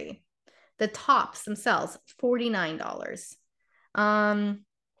 153. The tops themselves, $49.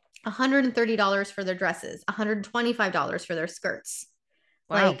 $130 for their dresses, $125 for their skirts.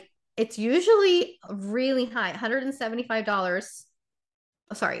 Wow. Like, it's usually really high. $175.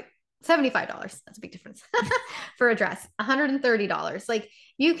 Oh, sorry, $75. That's a big difference for a dress. $130. Like,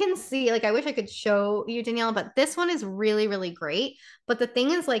 you can see, like, I wish I could show you, Danielle, but this one is really, really great. But the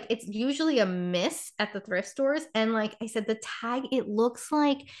thing is, like, it's usually a miss at the thrift stores. And like I said, the tag, it looks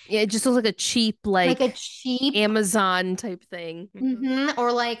like, it just looks like a cheap, like a cheap Amazon type thing.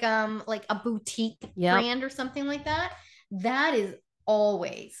 Or like a boutique brand or something like that. That is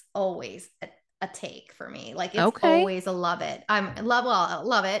always a take for me. Like, it's always a love it. I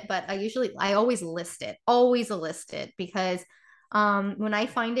love it, but I always list it because when I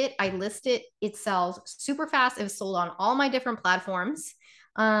find it, I list it. It sells super fast. It was sold on all my different platforms.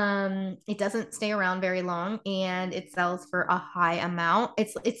 It doesn't stay around very long and it sells for a high amount.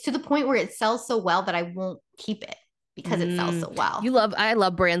 It's to the point where it sells so well that I won't keep it because it sells so well. I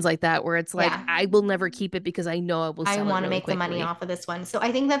love brands like that where it's like, I will never keep it because I know I will sell it. I want to make the money off of this one. So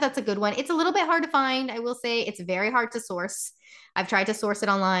I think that that's a good one. It's a little bit hard to find. I will say it's very hard to source. I've tried to source it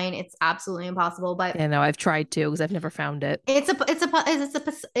online. It's absolutely impossible, but yeah, no, I've tried to because I've never found it. It's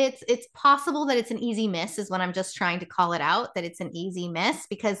possible that it's an easy miss is what I'm just trying to call it out, that it's an easy miss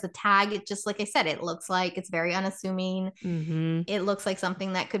because the tag, it just, like I said, it looks like it's very unassuming. It looks like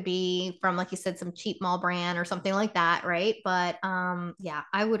something that could be from, like you said, some cheap mall brand or something like that. Right. But yeah,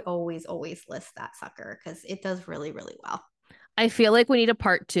 I would always list that sucker because it does really, really well. I feel like we need a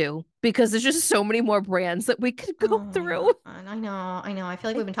part 2 because there's just so many more brands that we could go through. I know. I feel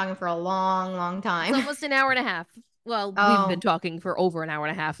like we've been talking for a long, long time. It's almost an hour and a half. Well, we've been talking for over an hour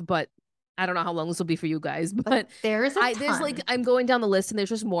and a half, but I don't know how long this will be for you guys. But there's I'm going down the list and there's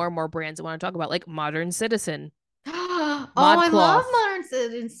just more and more brands I want to talk about, like Modern Citizen. I love Modern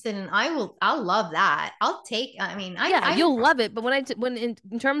Citizen. I'll love that. You'll love it. But when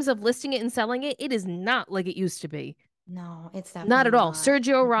in terms of listing it and selling it, it is not like it used to be. No, it's Not definitely at all. not.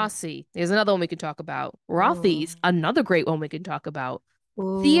 Sergio Mhm. Rossi is another one we can talk about. Rothy's, Ooh. another great one we can talk about.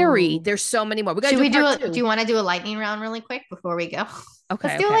 Theory, Ooh. there's so many more. We gotta Should do we do part do two. you want to do a lightning round really quick before we go? Let's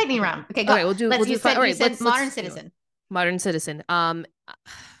Okay, do a okay, lightning okay. round. Okay, go. Okay, we'll do fine. All You right, said Modern let's Citizen. Modern Citizen. Come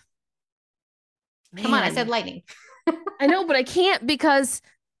on, I said Man, lightning. I know, but I can't because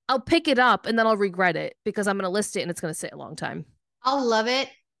I'll pick it up and then I'll regret it because I'm gonna list it and it's gonna sit a long time. I'll love it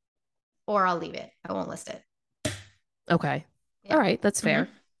or I'll leave it. I won't list it. Okay. Yeah. All right, that's fair. Mhm.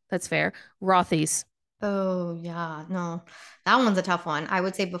 That's fair. Rothy's. Oh, yeah. No, that one's a tough one. I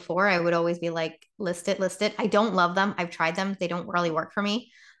would say before I would always be like, list it, list it. I don't love them. I've tried them. They don't really work for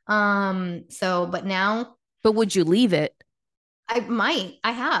me. But now But would you leave it? I might.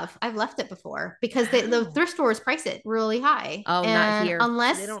 I have. I've left it before because the Wow. thrift stores price it really high. Oh, not And here. They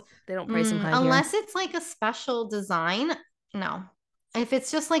don't price them high here. unless it's like a special design, no. If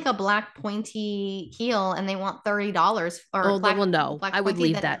it's just like a black pointy heel and they want $30 or Oh, well, no. black I would pointy,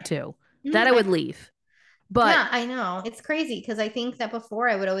 leave then that too. Mhm, That I would leave. But yeah, I know. It's crazy because I think that before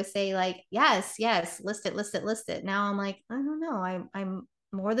I would always say like, yes, yes, list it, list it, list it. Now I'm like, I don't know. I'm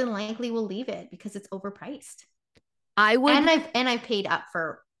more than likely will leave it because it's overpriced. I would, And I've paid up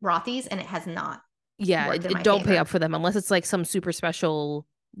for Rothy's and it has not yeah, worked in my don't pay favor. up for them unless it's like some super special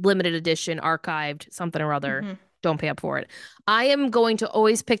limited edition archived something or other. Mhm. Don't pay up for it. I am going to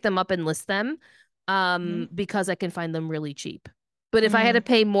always pick them up and list them Mhm. because I can find them really cheap. But if I had to Mhm.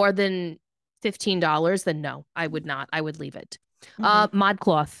 pay more than $15, then no, I would not. I would leave it. Mhm.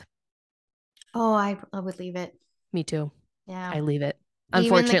 ModCloth. Oh, I would leave it. Me too. Yeah. I leave it. Even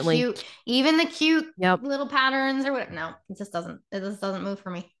Unfortunately. even the cute Yep. little patterns or whatever. No, it just doesn't move for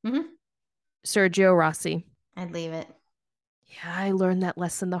me. Sergio Rossi. I'd leave it. Yeah, I learned that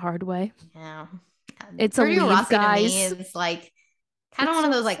lesson the hard way. Yeah. It's a Sergio leave, Rossi to me guys. is like kind of It's one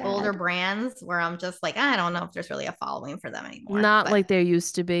of so those like older sad. brands where I'm just like, I don't know if there's really a following for them anymore. Not But like there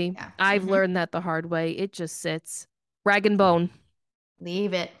used to be. yeah. I've Mhm. learned that the hard way. It just sits. Rag and bone.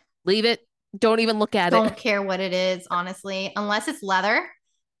 Leave it. Leave it. Don't even look at Don't it. care what it is, honestly. Unless it's leather,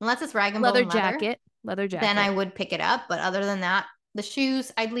 unless it's rag and Leather bone leather, jacket. Leather then I jacket. would pick it up. But other than that, the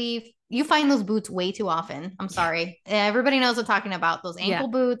shoes I'd leave. You find those boots way too often. I'm sorry. Everybody knows what I'm talking about. Those ankle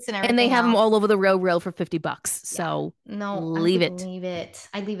boots and everything And they have them else. all over the rail for $50. So No, leave I it. would leave it.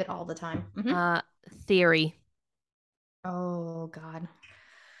 I leave it all the time. Theory. Oh God.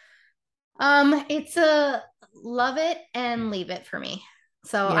 It's a love it and leave it for me.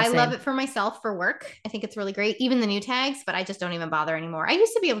 So Yeah, I love same. it for myself for work. I think it's really great. Even the new tags, but I just don't even bother anymore. I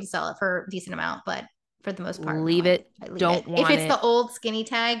used to be able to sell it for a decent amount, but for the most part, no, Leave it. I leave Don't it. want If it's it. the old skinny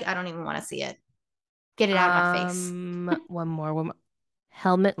tag, I don't even want to see it. Get it out of my face. One more.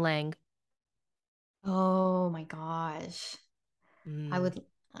 Helmut Lang. Oh my gosh. I would.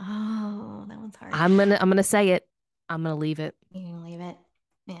 Oh, that one's hard. I'm gonna say it. I'm gonna leave it. You can leave it.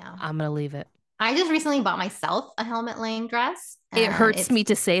 Yeah. I'm gonna leave it. I just recently bought myself a Helmut Lang dress. It hurts me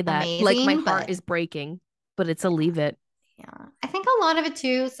to say that. amazing, like my heart but is breaking, but it's a leave it. yeah. I think a lot of it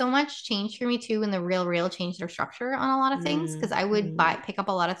too, so much changed for me too when the Real changed their structure on a lot of things because I would pick up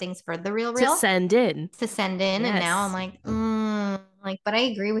a lot of things for the Real to send in. And now I'm like, but I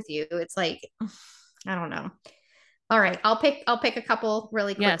agree with you. It's like I don't know. All right, I'll pick a couple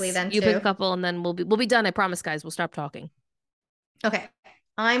really quickly then you too. pick a couple and then we'll be done. I promise, guys. We'll stop talking. Okay.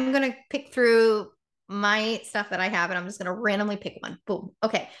 I'm gonna pick through my stuff that I have and I'm just gonna randomly pick one. Boom.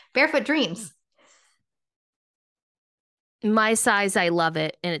 Okay. Barefoot Dreams. My size, I love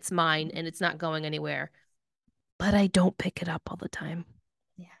it, and it's mine, and it's not going anywhere. But I don't pick it up all the time.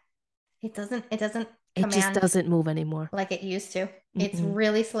 Yeah. It doesn't It just command doesn't move anymore. like it used to. It's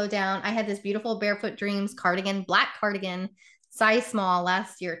really slowed down. I had this beautiful Barefoot Dreams cardigan, black cardigan, size small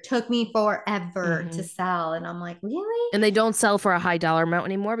last year. It took me forever to sell. And I'm like, really? And they don't sell for a high dollar amount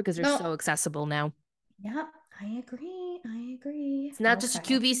anymore because they're No. so accessible now. Yeah, I agree. It's not just a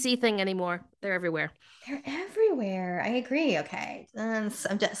QVC thing anymore. They're everywhere. They're everywhere. I agree. Okay. And so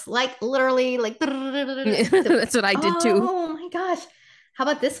I'm just like literally like That's what I did too. Oh my gosh. How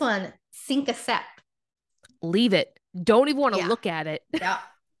about this one? Sink a Sep. Leave it. Don't even want to Yeah. look at it. Yeah.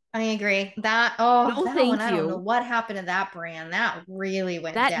 I agree. That No, that thank one, I don't you. know what happened to that brand. That really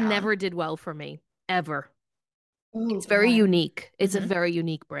went That down. never did well for me, ever. Ooh, It's very God. unique. It's a Mhm. very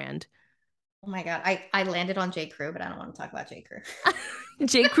unique brand. Oh my God. I landed on J. Crew, but I don't want to talk about J. Crew.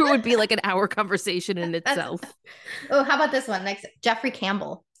 J. Crew would be like an hour conversation in That's- itself. Oh, how about this one? Next, Jeffrey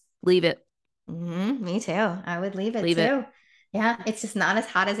Campbell. Leave it. Me too. I would leave it Leave too. it. Yeah, it's just not as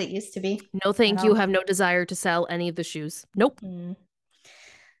hot as it used to be. No, thank At you. all. Have no desire to sell any of the shoes. Nope. No,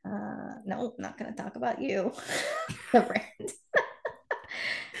 not gonna talk about you. The brand.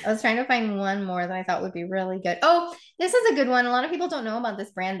 I was trying to find one more that I thought would be really good. Oh, this is a good one. A lot of people don't know about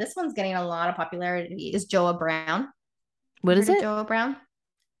this brand. This one's getting a lot of popularity. Is Joa Brown. What is Heard of it? Joa Brown?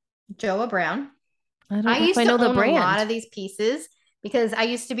 Joa Brown. I don't I know if used I to know the own a lot brand. of these pieces because I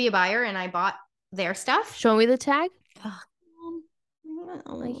used to be a buyer and I bought their stuff. Show me the tag. Oh,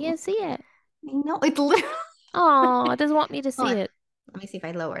 I can't see it. no, it's literally. Oh, it doesn't want me to Hold see on. it. Let me see if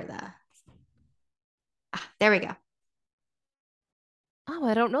I lower the. There we go. Oh,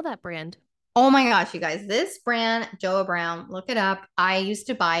 I don't know that brand. Oh my gosh, you guys, this brand, Joa Brown, look it up. I used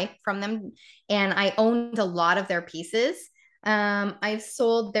to buy from them and I owned a lot of their pieces. I've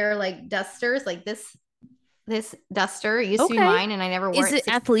sold their like dusters, like this duster used to be Okay. mine and I never wore Is it.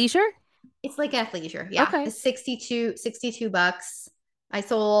 it athleisure? It's like athleisure. Yeah. Okay. It's 62 bucks. I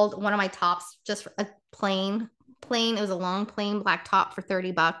sold one of my tops just for a plain. It was a long plain black top for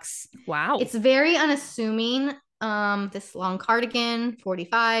 30 bucks. Wow. It's very unassuming. This long cardigan,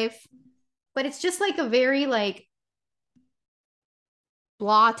 45. But it's just like a very like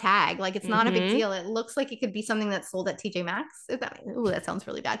blah tag. Like it's not a big deal. It looks like it could be something that's sold at TJ Maxx. Ooh, that sounds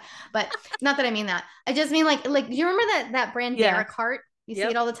really bad. But not that I mean that. I just mean like do you remember that brand Yeah. Derrick You see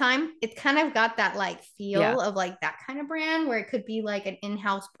it all the time. It's kind of got that like feel Yeah. of like that kind of brand where it could be like an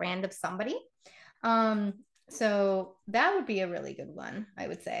in-house brand of somebody. So that would be a really good one, I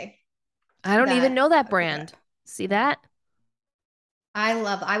would say. I don't even know that I brand. See that?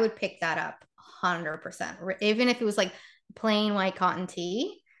 I would pick that up 100%. Even if it was like plain white cotton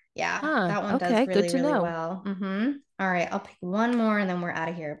tee. Yeah, Huh, that one okay, does good really, to really know. well. All right, I'll pick one more and then we're out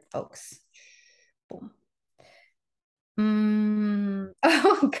of here, folks. Boom.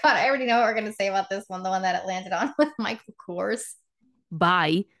 Oh God, I already know what we're gonna say about this one, the one that it landed on with Michael Kors.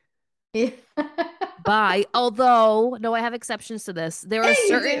 Bye. Yeah. Bye. Although, no, I have exceptions to this. There are You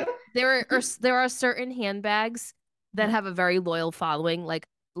certain do. there are certain handbags that have a very loyal following, like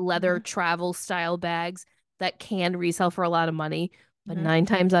leather travel style bags that can resell for a lot of money. But 9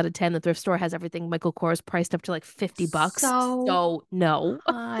 times out of 10, the thrift store has everything Michael Kors priced up to like $50. So no.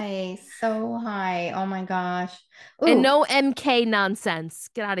 So high. Oh my gosh. And Ooh, no MK nonsense.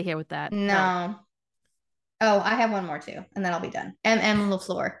 Get out of here with that. no. Oh, I have one more too, and then I'll be done. MM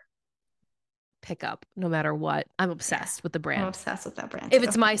LaFleur. Pick up no matter what. I'm obsessed with the brand. I'm obsessed with that brand. If too.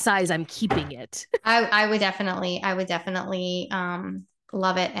 it's my size, I'm keeping it. I would definitely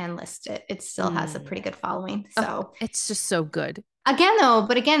love it and list it. It still has a pretty good following. So it's just so good. Again, though,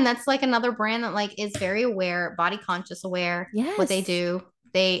 but again, that's like another brand that like is very aware, body conscious aware. Yes. What they do.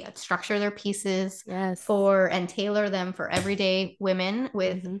 They structure their pieces Yes. and tailor them for everyday women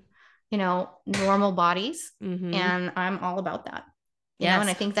with normal bodies. And I'm all about that. You know, and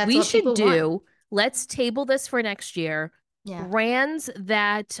I think that's we what should people do. want. Let's table this for next year. Yeah. Brands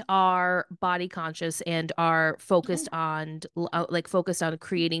that are body conscious and are focused on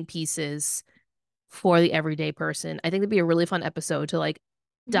creating pieces for the everyday person. I think it'd be a really fun episode to like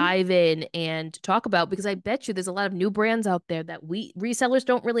dive in and talk about, because I bet you there's a lot of new brands out there that we resellers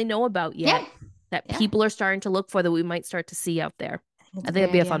don't really know about yet that people are starting to look for, that we might start to see out there. I think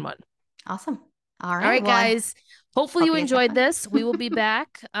it'd be a fun one. Awesome. All right. All right, guys. Hopefully you enjoyed this. We will be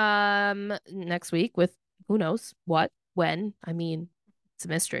back next week with who knows what, when. I mean, it's a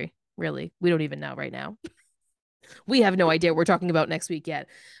mystery, really. We don't even know right now. We have no idea what we're talking about next week yet.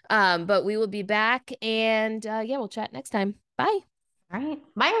 But we will be back and we'll chat next time. Bye. All right.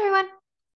 Bye, everyone.